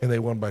 Yep. And they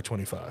won by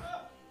 25.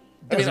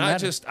 I Doesn't mean,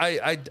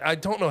 matter. I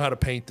don't know how to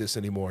paint this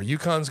anymore.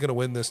 UConn's going to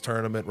win this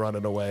tournament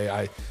running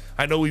away.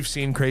 I know we've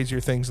seen crazier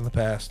things in the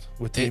past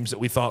with teams that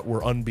we thought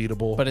were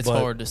unbeatable. But it's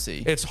hard to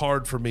see. It's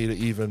hard for me to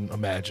even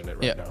imagine it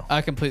right Yeah, now.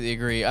 I completely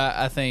agree.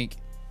 I think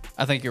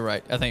you're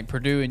right. I think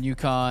Purdue and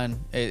UConn,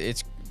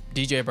 it's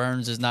DJ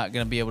Burns is not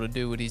going to be able to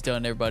do what he's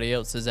done to everybody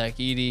else to Zach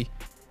Edey,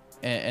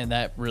 and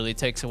that really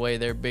takes away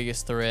their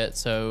biggest threat.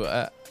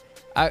 So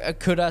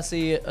could I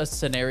see a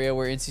scenario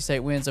where NC State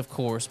wins? Of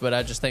course, but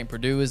I just think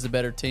Purdue is the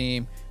better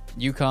team.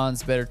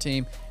 UConn's the better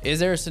team. Is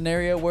there a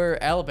scenario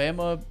where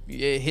Alabama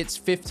hits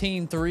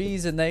 15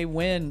 threes and they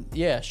win?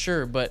 Yeah,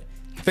 sure, but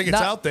I think it's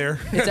out there.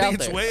 It's I out think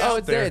there. it's way Oh,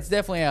 out there. it's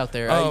definitely out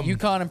there.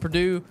 UConn and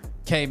Purdue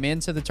came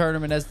into the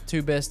tournament as the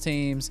two best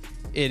teams.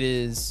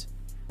 It's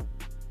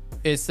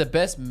the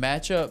best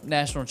matchup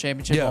national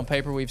championship on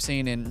paper we've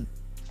seen in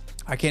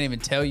I can't even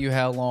tell you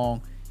how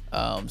long.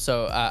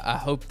 So I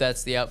hope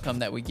that's the outcome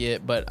that we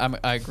get. But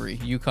I agree.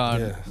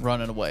 UConn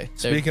running away.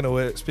 Speaking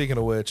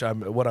of which,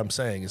 what I'm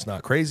saying is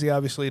not crazy.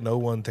 Obviously, no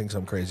one thinks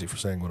I'm crazy for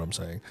saying what I'm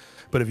saying.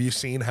 But have you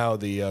seen how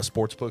the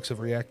sports books have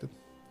reacted?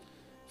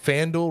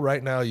 FanDuel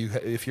right now,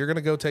 if you're going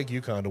to go take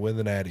UConn to win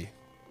the Natty,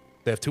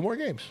 they have 2 more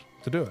games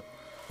to do it.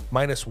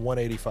 Minus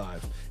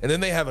 185. And then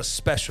they have a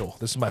special.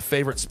 This is my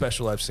favorite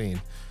special I've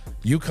seen.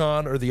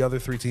 UConn or the other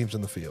 3 teams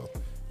in the field.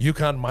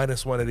 UConn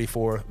minus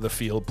 184, the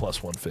field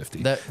plus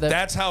 150.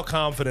 That's how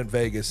confident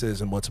Vegas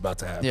is in what's about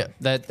to happen. Yeah,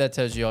 that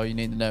tells you all you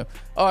need to know.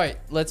 All right,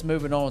 let's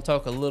move it on and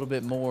talk a little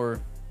bit more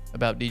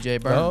about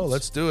DJ Burns. Oh,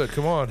 let's do it.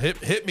 Come on.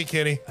 Hit me,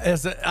 Kenny.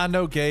 I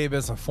know Gabe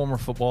as a former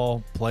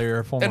football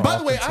player, And by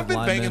the way, offensive I've been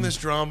lineman. banging this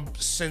drum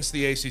since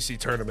the ACC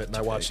tournament, and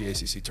I watched the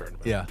ACC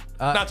tournament. Yeah.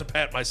 Not to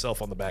pat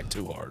myself on the back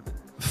too hard.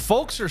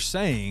 Folks are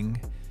saying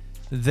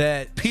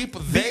that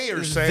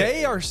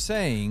They are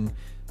saying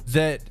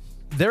that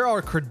there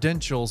are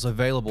credentials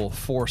available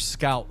for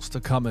scouts to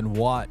come and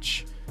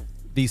watch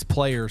these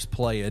players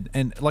play it.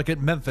 And like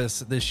at Memphis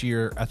this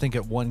year, I think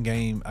at one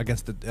game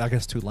against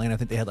Tulane, I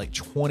think they had like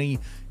 20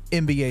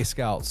 NBA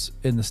scouts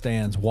in the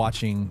stands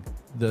watching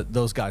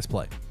those guys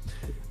play.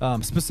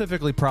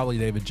 Specifically, probably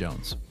David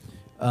Jones.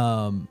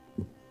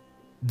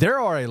 There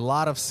are a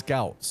lot of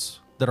scouts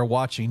that are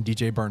watching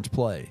DJ Burns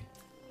play,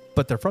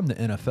 but they're from the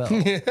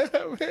NFL.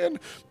 Yeah, man.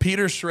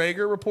 Peter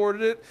Schrager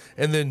reported it,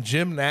 and then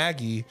Jim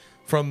Nagy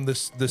from the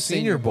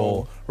Senior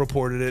Bowl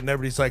reported it, and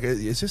everybody's like,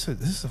 "Is this an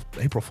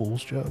April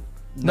Fool's joke?"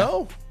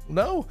 No.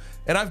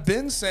 And I've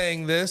been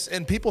saying this,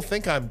 and people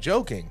think I'm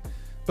joking.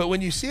 But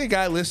when you see a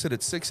guy listed at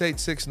 6'8",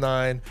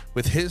 6'9",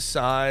 with his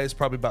size,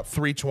 probably about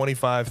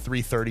 325,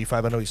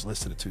 335. I know he's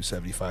listed at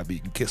 275, but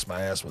you can kiss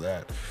my ass with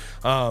that.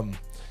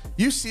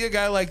 You see a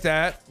guy like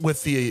that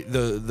with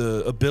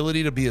the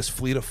ability to be as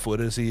fleet of foot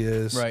as he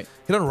is. Right.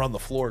 He doesn't run the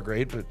floor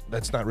great, but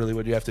that's not really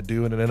what you have to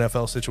do in an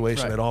NFL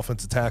situation at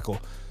offensive tackle.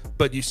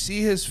 But you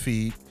see his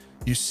feet,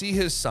 you see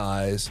his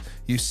size,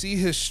 you see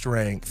his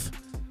strength,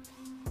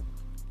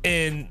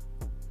 and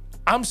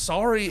I'm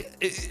sorry,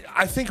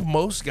 I think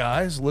most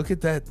guys look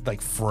at that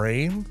like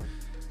frame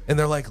and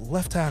they're like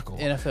left tackle.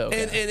 NFL guy.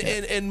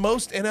 And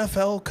most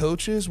NFL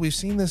coaches, we've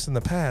seen this in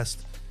the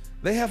past,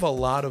 they have a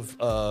lot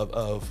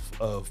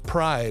of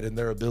pride in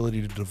their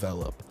ability to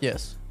develop.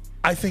 Yes.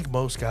 I think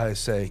most guys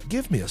say,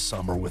 give me a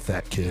summer with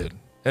that kid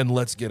and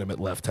let's get him at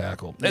left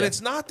tackle. And it's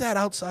not that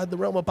outside the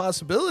realm of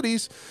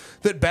possibilities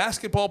that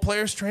basketball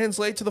players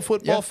translate to the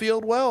football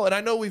field well. And I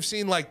know we've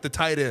seen like the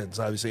tight ends,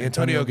 obviously,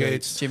 Antonio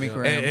Gates, Jimmy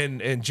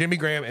Graham. and Jimmy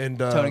Graham and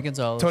Tony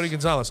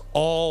Gonzalez.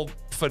 All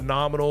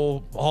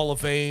phenomenal Hall of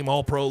Fame,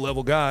 all pro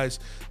level guys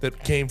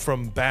that came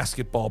from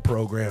basketball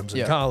programs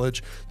in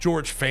college.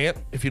 George Fant,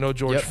 if you know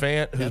George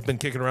Fant, who's been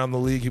kicking around the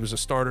league. He was a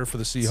starter for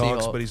the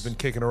Seahawks, but he's been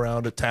kicking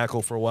around at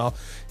tackle for a while.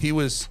 He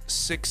was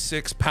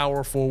 6'6"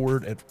 power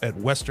forward at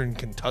Western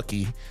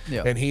Kentucky,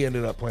 and he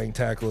ended up playing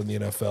tackle in the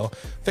NFL.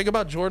 Think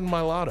about Jordan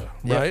Mailata,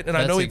 right? And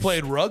I know he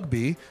played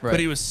rugby, but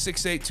he was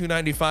 6'8",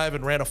 295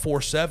 and ran a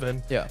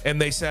 4.7. Yeah. And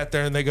they sat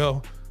there and they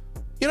go,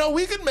 you know,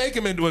 we could make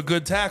him into a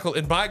good tackle.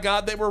 And by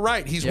God, they were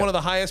right. He's one of the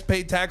highest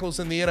paid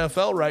tackles in the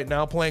NFL right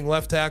now, playing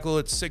left tackle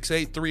at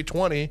 6'8",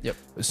 320. Yep.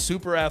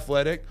 Super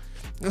athletic.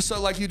 So,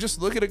 like, you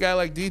just look at a guy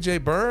like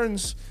DJ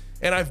Burns,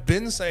 And I've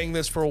been saying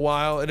this for a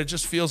while, and it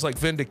just feels like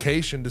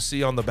vindication to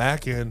see on the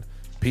back end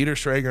Peter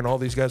Schrager and all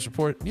these guys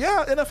report,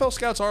 yeah, NFL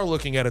scouts are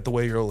looking at it the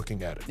way you're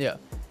looking at it. Yeah,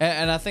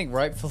 and I think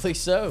rightfully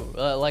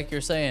so. Like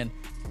you're saying,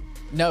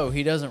 no,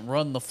 he doesn't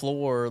run the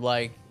floor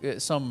like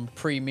some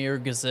premier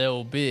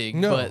gazelle big.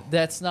 No. But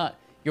that's not.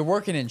 You're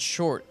working in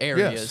short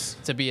areas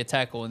to be a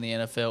tackle in the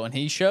NFL, and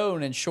he's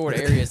shown in short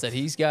areas that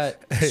he's got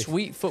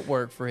sweet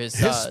footwork for his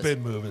size. His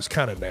spin move is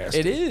kind of nasty.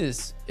 It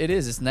is.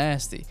 It's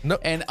nasty. No.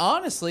 And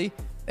honestly,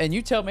 and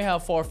you tell me how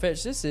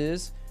far-fetched this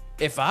is,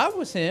 if I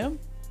was him,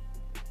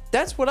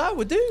 that's what I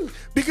would do.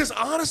 Because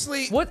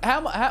honestly, What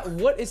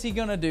is he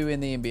going to do in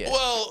the NBA?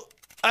 well,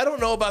 I don't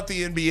know about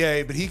the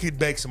NBA, but he could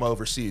make some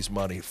overseas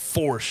money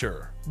for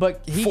sure.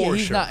 But he's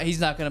sure. not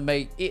going to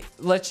make it.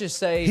 Let's just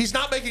say He's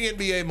not making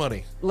NBA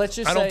money.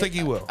 I don't think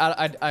he will.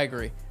 I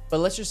agree. But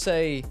let's just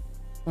say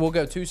we'll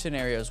go two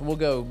scenarios. We'll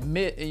go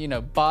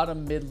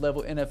bottom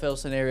mid-level NFL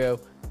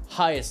scenario,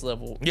 highest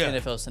level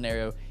NFL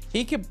scenario.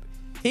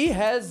 He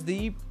has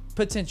the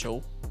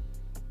potential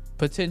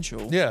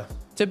Yeah.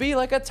 to be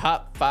like a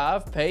top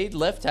 5 paid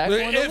left tackle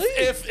in the league.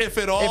 If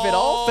it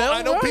all fell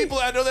I know right.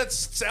 I know that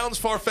sounds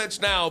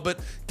far-fetched now, but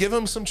give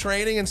him some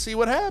training and see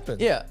what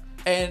happens. Yeah.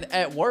 And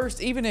at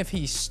worst, even if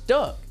he's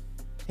stuck,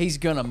 he's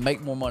going to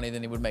make more money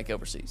than he would make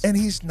overseas. And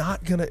he's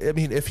not going to, I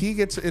mean, if he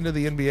gets into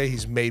the NBA,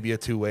 he's maybe a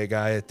two-way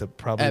guy at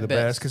probably At the best.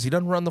 best because he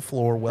doesn't run the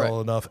floor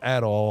well enough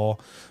at all.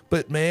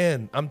 But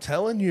man, I'm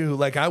telling you,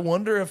 like, I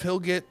wonder if he'll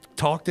get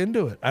talked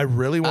into it. I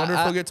really wonder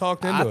if he'll get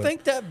talked into it. I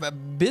think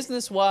that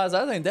business-wise,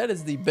 I think that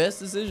is the best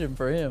decision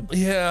for him.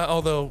 Yeah,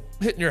 although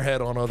hitting your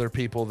head on other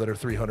people that are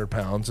 300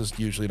 pounds is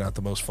usually not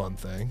the most fun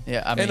thing.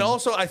 Yeah, I mean, and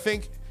also I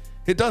think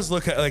it does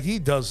look like he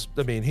does.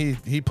 I mean,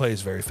 he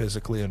plays very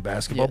physically in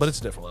basketball, Yes. but it's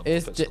a different level.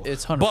 It's of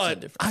physical. 100% But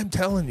different. I'm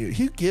telling you,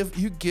 you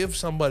give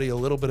somebody a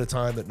little bit of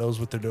time that knows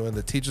what they're doing,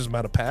 that teaches them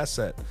how to pass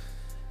set.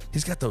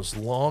 He's got those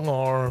long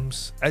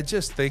arms. I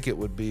just think it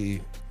would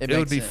be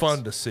makes sense.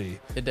 fun to see.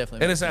 It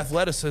definitely And makes his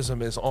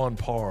athleticism is on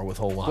par with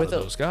a lot of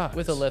those guys.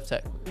 with a left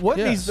tackle. What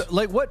Yes. needs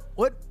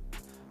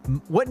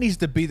what needs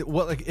to be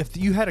like if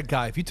you had a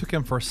guy, if you took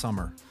him for a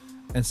summer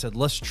and said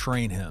let's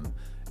train him,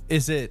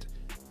 is it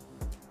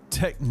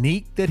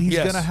technique that he's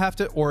Yes. gonna have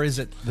to, or is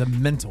it the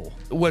mental?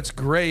 What's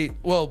great,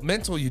 well,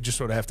 mental you just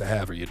sort of have to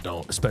have or you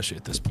don't, especially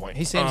at this point.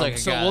 He seems like a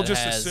so guy we'll that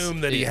just has-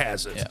 assume that he yeah,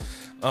 has it.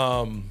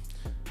 yeah.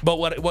 But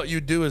what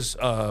you do is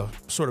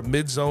sort of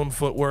mid-zone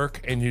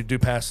footwork, and you do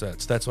pass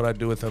sets. That's what I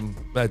do with him.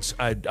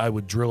 I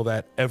would drill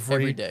that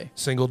Every day.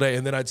 single day,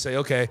 and then I'd say,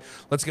 okay,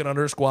 let's get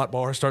under a squat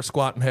bar, start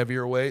squatting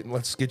heavier weight, and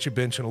let's get you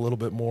benching a little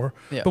bit more.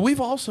 Yeah. But we've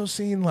also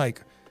seen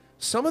like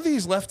some of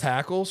these left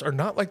tackles are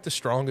not like the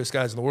strongest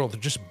guys in the world. They're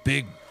just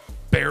big,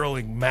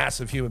 barreling,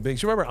 massive human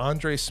beings. You remember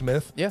Andre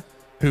Smith? Yeah.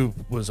 Who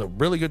was a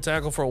really good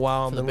tackle for a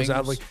while and the then was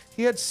out of Bengals. the league.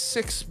 He had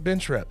 6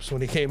 bench reps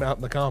when he came out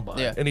in the combine,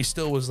 Yeah. and he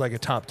still was like a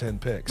top 10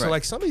 pick. So Right.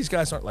 like some of these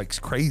guys aren't like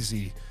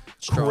crazy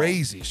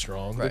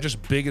strong. They're Right.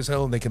 just big as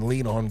hell and they can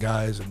lean on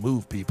guys and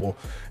move people.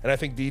 And I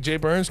think DJ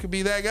Burns could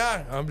be that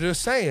guy. I'm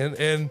just saying.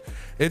 And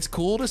it's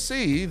cool to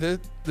see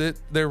that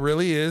there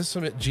really is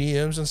some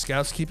GMs and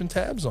scouts keeping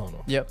tabs on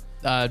them. Yep.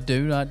 I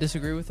do not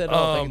disagree with that at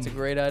all. I think it's a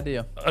great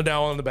idea.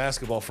 Now on the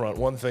basketball front,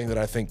 one thing that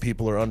I think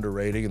people are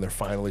underrating and they're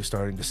finally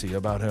starting to see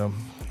about him,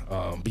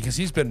 because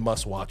he's been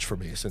must watch for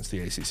me since the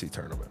ACC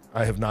tournament.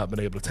 I have not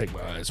been able to take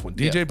my eyes. When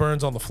DJ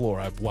Burns on the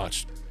floor, I've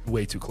watched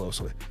way too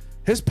closely.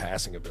 His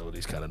passing ability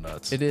is kind of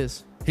nuts. It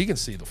is. He can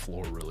see the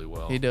floor really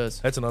well. He does.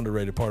 That's an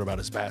underrated part about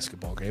his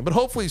basketball game. But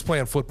hopefully he's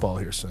playing football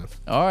here soon.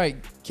 All right,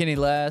 Kenny,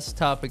 last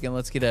topic, and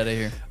let's get out of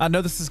here. I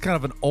know this is kind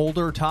of an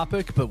older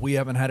topic, but we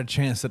haven't had a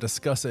chance to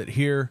discuss it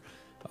here.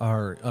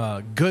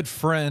 Our good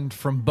friend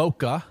from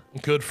Boca,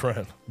 Good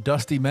friend.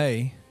 Dusty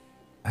May,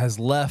 has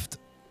left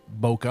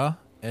Boca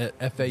at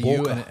FAU,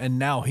 Boca. and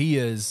now he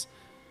is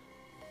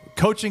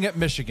coaching at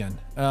Michigan.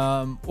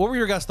 What were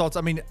your guys' thoughts?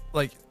 I mean,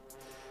 like,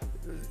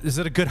 is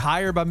it a good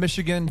hire by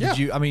Michigan? Yeah. Did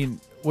you? I mean,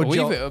 would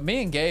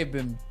Me and Gabe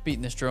been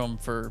beating this drum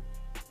for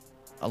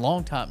a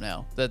long time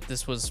now that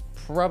this was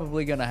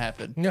probably going to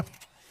happen. Yeah.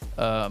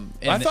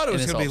 I thought it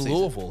was going to be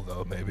Louisville,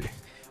 though, maybe.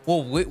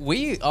 Well,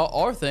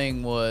 our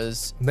thing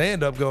was They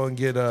end up going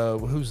get,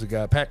 who's the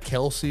guy? Pat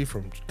Kelsey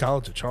from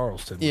College of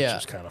Charleston, which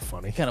is kind of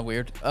funny. kind of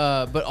weird.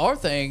 But our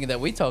thing that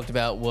we talked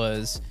about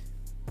was,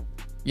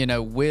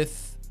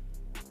 with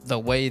the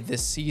way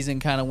this season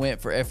kind of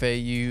went for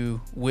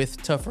FAU,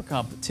 with tougher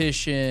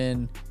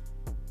competition,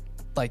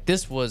 like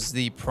this was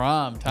the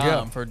prime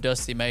time for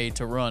Dusty May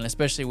to run,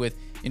 especially with,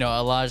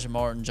 Elijah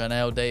Martin,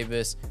 Janelle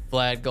Davis,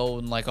 Vlad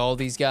Golden, like all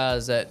these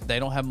guys that they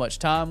don't have much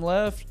time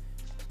left.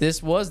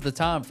 This was the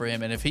time for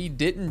him. And if he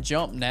didn't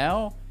jump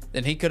now,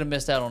 then he could have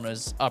missed out on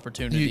his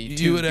opportunity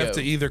You would have go.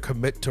 to either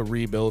commit to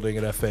rebuilding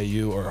at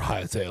FAU or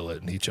hightail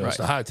it, and he chose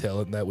to hightail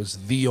it, and that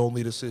was the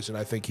only decision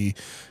I think he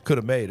could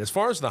have made. As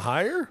far as the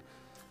hire,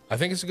 I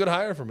think it's a good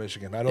hire for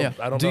Michigan. I don't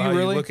Do know you how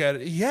really? you look at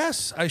it.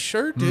 Yes, I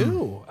sure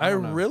do. I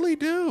really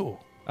do.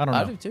 I don't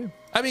know. I do too.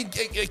 I mean,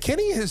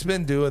 Kenny has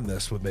been doing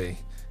this with me.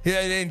 Yeah,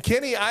 and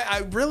Kenny, I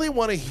really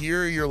want to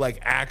hear your like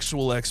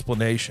actual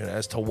explanation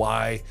as to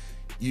why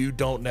you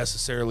don't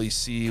necessarily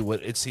see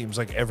what it seems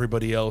like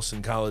everybody else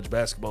in college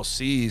basketball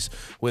sees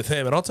with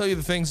him. And I'll tell you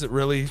the things that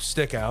really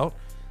stick out.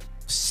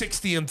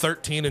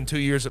 60-13 in 2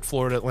 years at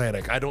Florida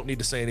Atlantic. I don't need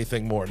to say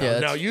anything more.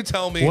 Now you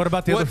tell me what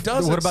about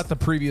the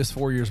previous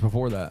 4 years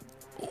before that?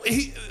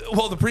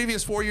 The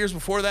previous 4 years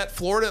before that,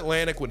 Florida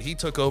Atlantic, when he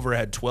took over,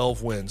 had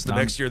 12 wins. The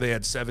next year they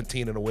had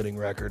 17 and a winning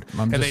record.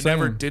 And they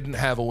never didn't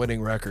have a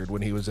winning record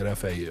when he was at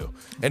FAU.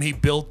 And he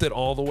built it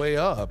all the way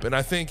up. And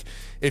I think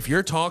if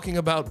you're talking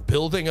about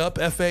building up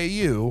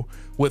FAU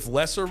with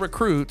lesser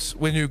recruits,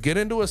 when you get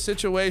into a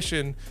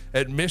situation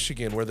at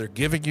Michigan where they're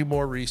giving you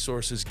more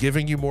resources,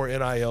 giving you more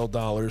NIL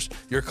dollars,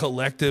 your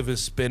collective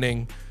is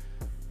spinning,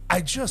 I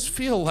just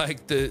feel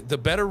like the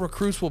better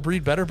recruits will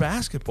breed better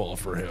basketball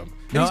for him.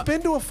 And he's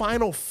been to a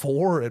Final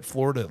Four at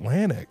Florida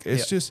Atlantic.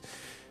 It's just,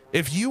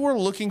 if you were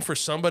looking for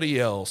somebody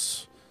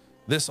else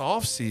this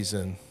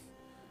offseason,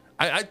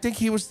 I think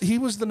he was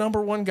the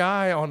number one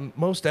guy on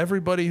most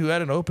everybody who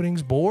had an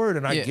openings board,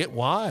 and I get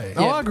why.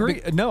 Oh, I agree.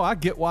 No, I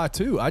get why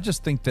too. I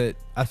just think there's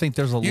a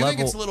level. You think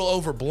it's a little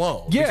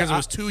overblown because it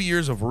was 2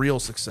 years of real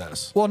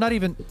success. Well, not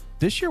even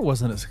this year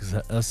wasn't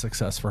a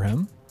success for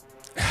him.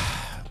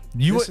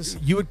 You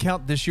would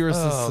count this year as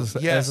a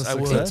success? I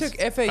would. He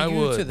took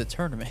FAU to the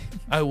tournament.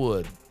 I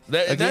would.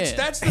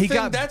 That's the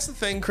thing. That's the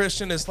thing,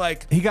 Christian, is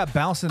like he got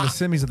bounced in the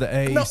semis of the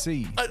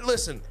AAC. No,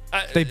 listen,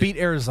 they beat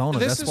Arizona.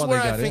 That's why they got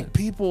in. This is where I think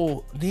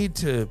people need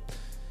to.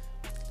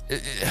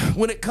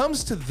 When it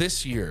comes to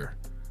this year,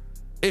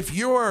 if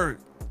you're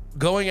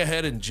going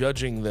ahead and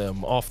judging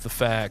them off the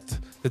fact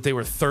that they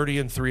were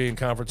 30-3 in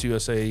Conference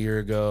USA a year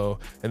ago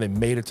and they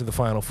made it to the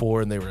Final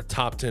Four and they were a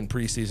top 10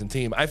 preseason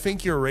team, I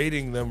think you're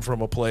rating them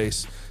from a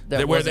place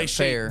where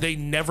they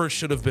never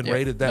should have been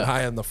rated that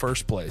high in the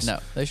first place. No,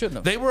 they shouldn't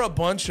have. They were a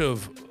bunch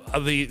of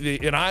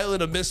an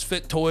island of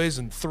misfit toys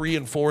and 3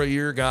 and 4 a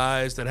year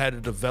guys that had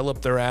to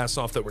develop their ass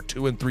off that were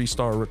 2 and 3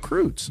 star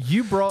recruits.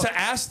 To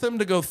ask them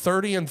to go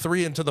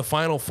 30-3 into the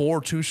Final Four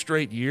 2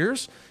 straight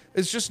years,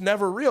 it's just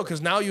never real,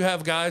 because now you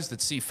have guys that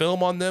see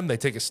film on them. They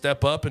take a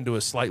step up into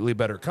a slightly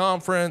better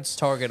conference.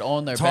 Target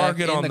on their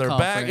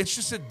back. It's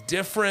just a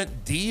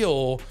different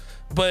deal.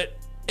 But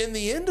in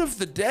the end of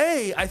the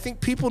day, I think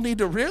people need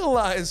to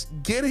realize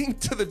getting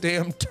to the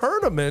damn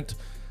tournament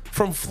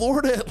from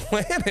Florida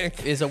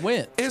Atlantic is a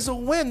win.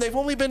 They've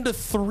only been to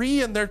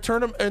 3 in their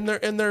tournament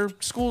in their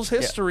school's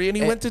history, and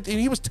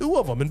he was 2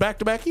 of them in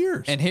back-to-back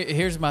years. And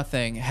here's my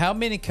thing: how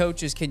many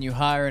coaches can you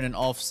hire in an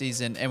off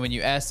season? And when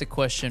you ask the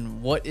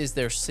question, "What is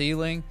their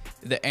ceiling?"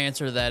 the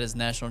answer to that is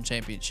national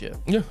championship.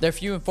 Yeah. They're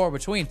few and far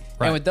between.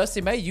 Right. And with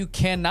Dusty May, you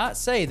cannot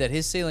say that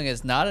his ceiling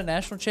is not a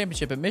national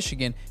championship at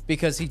Michigan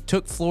because he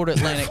took Florida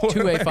Atlantic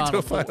to a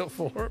Final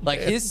Four.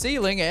 Like, his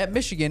ceiling at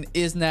Michigan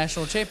is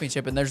national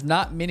championship, and there's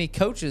not many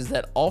coaches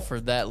that offer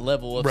that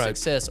level of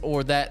success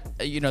or that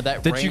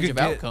range of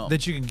outcome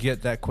that you can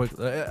get that quick.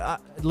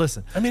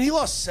 Listen, I mean, he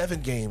lost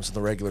 7 games in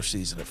the regular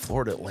season at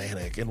Florida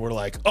Atlantic, and we're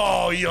like,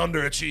 oh, he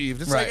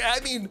underachieved. It's like, I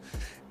mean,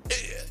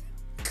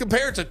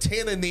 compared to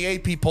 10 in the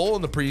AP poll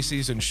in the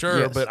preseason,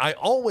 sure, but I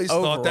always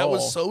thought that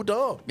was so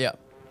dumb. Yeah.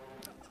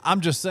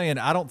 I'm just saying,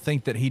 I don't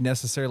think that he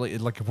necessarily,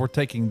 like, if we're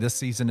taking this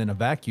season in a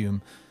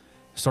vacuum,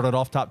 started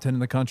off top 10 in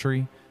the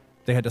country,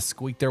 they had to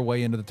squeak their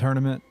way into the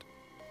tournament.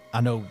 I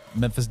know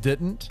Memphis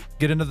didn't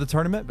get into the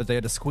tournament, but they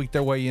had to squeak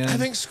their way in. I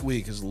think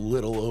squeak is a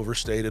little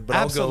overstated, but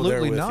I'll go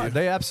there with you.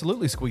 They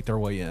absolutely squeaked their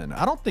way in.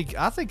 I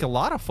think a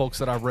lot of folks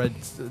that I read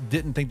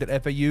didn't think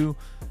that FAU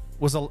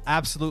was an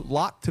absolute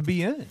lock to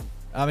be in.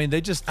 I mean, I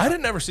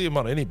didn't ever see him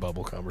on any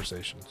bubble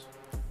conversations.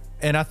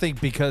 And I think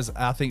because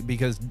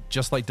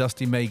just like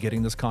Dusty May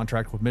getting this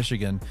contract with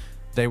Michigan,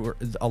 a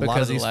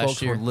lot of these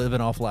folks were living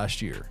off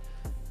last year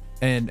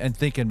and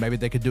thinking maybe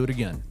they could do it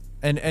again.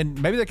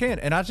 And maybe they can.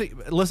 And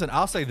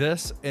I'll say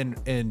this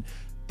in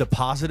the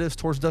positives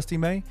towards Dusty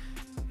May.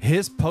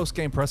 His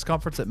post-game press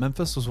conference at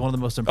Memphis was one of the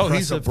most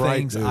impressive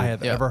things I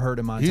have ever heard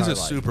in my entire life. He's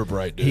a super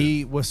bright dude.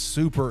 He was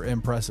super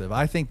impressive.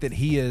 I think that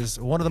he is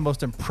one of the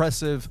most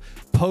impressive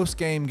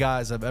post-game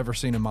guys I've ever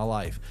seen in my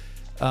life.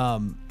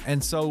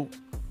 And so,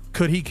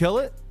 could he kill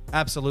it?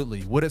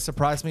 Absolutely. Would it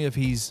surprise me if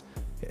he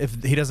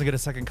doesn't get a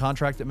second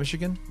contract at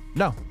Michigan?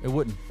 No, it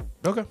wouldn't.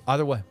 Okay.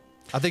 Either way.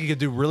 I think he could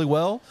do really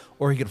well,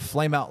 or he could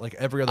flame out like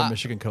every other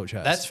Michigan coach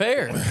has. That's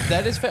fair.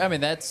 That is fair. I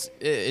mean,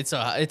 it's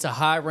a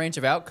high range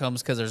of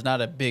outcomes because there's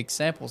not a big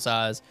sample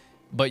size,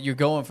 but you're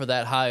going for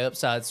that high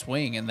upside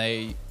swing, and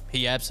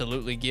he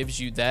absolutely gives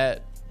you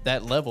that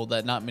level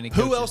that not many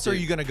coaches Who else do. are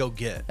you going to go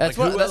get?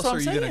 Who else are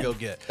you going to go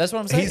get? That's what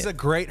I'm saying. He's a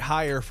great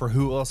hire for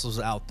who else was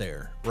out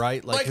there,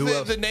 right? Like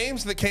the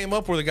names that came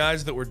up were the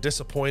guys that were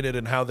disappointed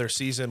in how their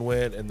season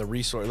went and the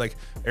resource, like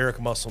Eric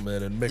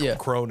Musselman and Mick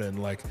Cronin,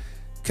 like.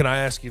 Can I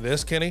ask you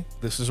this, Kenny?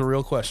 This is a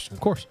real question.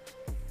 Of course.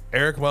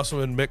 Eric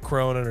Musselman, Mick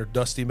Cronin, or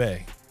Dusty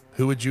May?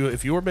 Who would you,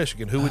 if you were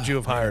Michigan, who would you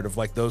have hired of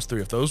like those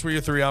 3? If those were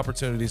your 3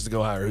 opportunities to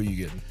go hire, who are you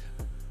getting?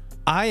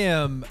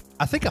 I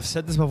think I've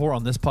said this before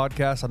on this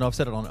podcast. I know I've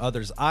said it on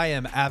others. I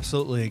am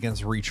absolutely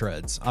against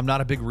retreads. I'm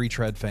not a big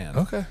retread fan.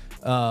 Okay.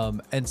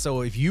 And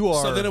so if you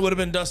are, So then it would have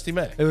been Dusty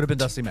May. it would have been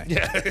Dusty May.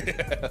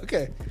 Yeah.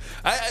 Okay.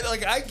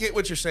 I get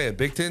what you're saying.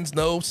 Big Ten's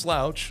no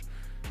slouch.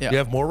 Yeah. You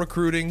have more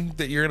recruiting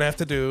that you're gonna have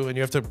to do, and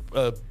you have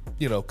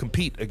to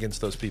compete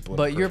against those people.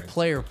 But your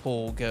player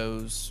pool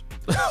goes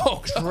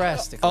oh, God.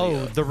 drastically. Oh,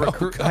 up. the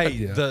recruit. God, hey,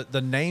 yeah.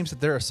 the names that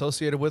they're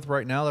associated with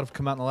right now that have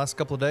come out in the last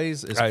couple of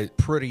days is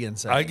pretty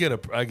insane. I get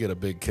a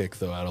big kick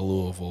though out of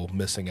Louisville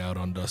missing out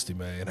on Dusty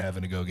May and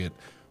having to go get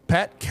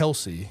Pat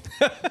Kelsey,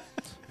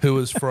 who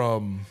is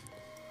from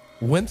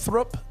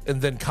Winthrop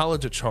and then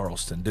College of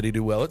Charleston. Did he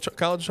do well at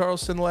College of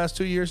Charleston the last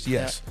 2 years?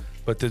 Yes. Yeah.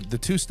 But the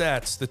two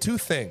stats, the two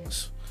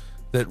things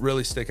that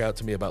really stick out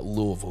to me about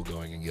Louisville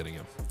going and getting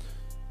him.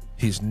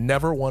 He's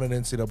never won an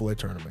NCAA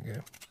tournament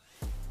game.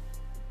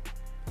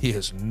 He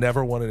has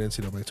never won an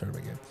NCAA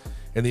tournament game.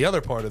 And the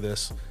other part of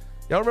this,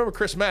 y'all remember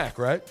Chris Mack,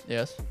 right?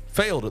 Yes.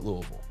 Failed at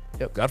Louisville.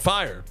 Yep. Got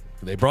fired.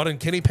 They brought in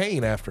Kenny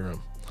Payne after him.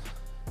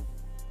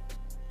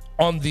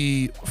 On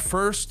the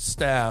first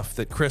staff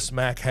that Chris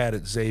Mack had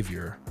at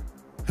Xavier,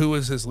 who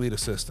was his lead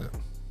assistant?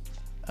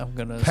 I'm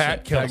gonna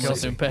Pat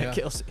Kelsey. Pat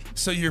Kelsey.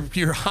 So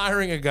you're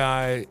hiring a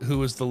guy who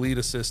was the lead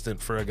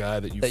assistant for a guy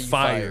that you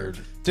fired.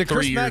 Did 3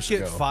 Chris Mack years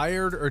get ago.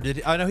 fired, or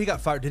did I know he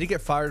got fired? Did he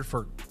get fired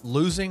for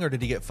losing, or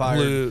did he get fired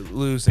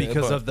losing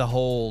because but- of the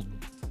whole?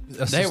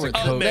 They were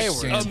a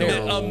mix,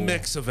 terrible. a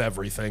mix of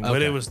everything, but Okay.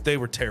 they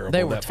were terrible.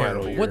 They were that final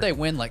terrible. year. Would they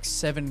win like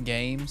 7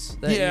 games?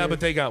 That Yeah, year?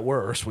 but they got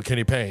worse with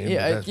Kenny Payne.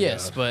 Yeah, That's-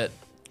 yes, but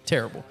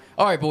terrible.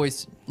 All right,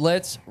 boys,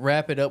 let's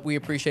wrap it up. We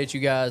appreciate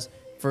you guys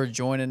for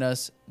joining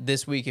us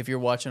this week. If you're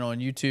watching on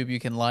YouTube, you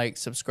can like,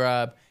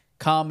 subscribe,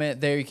 comment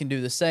there. You can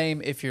do the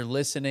same if you're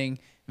listening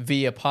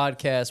via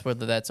podcast,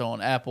 whether that's on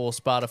Apple,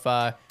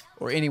 Spotify,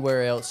 or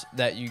anywhere else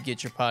that you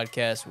get your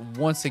podcast.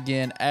 Once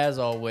again, as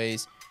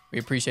always, we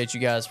appreciate you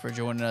guys for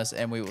joining us,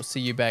 and we will see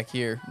you back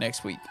here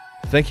next week.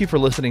 Thank you for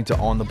listening to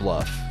On the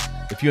Bluff.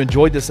 If you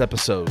enjoyed this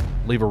episode,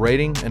 leave a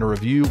rating and a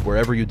review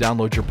wherever you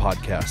download your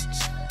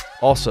podcasts.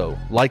 Also,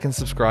 like and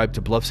subscribe to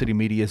Bluff City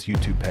Media's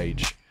YouTube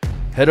page.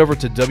 Head over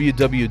to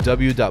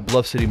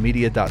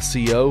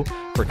www.bluffcitymedia.co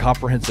for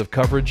comprehensive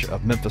coverage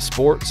of Memphis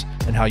sports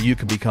and how you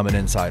can become an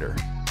insider.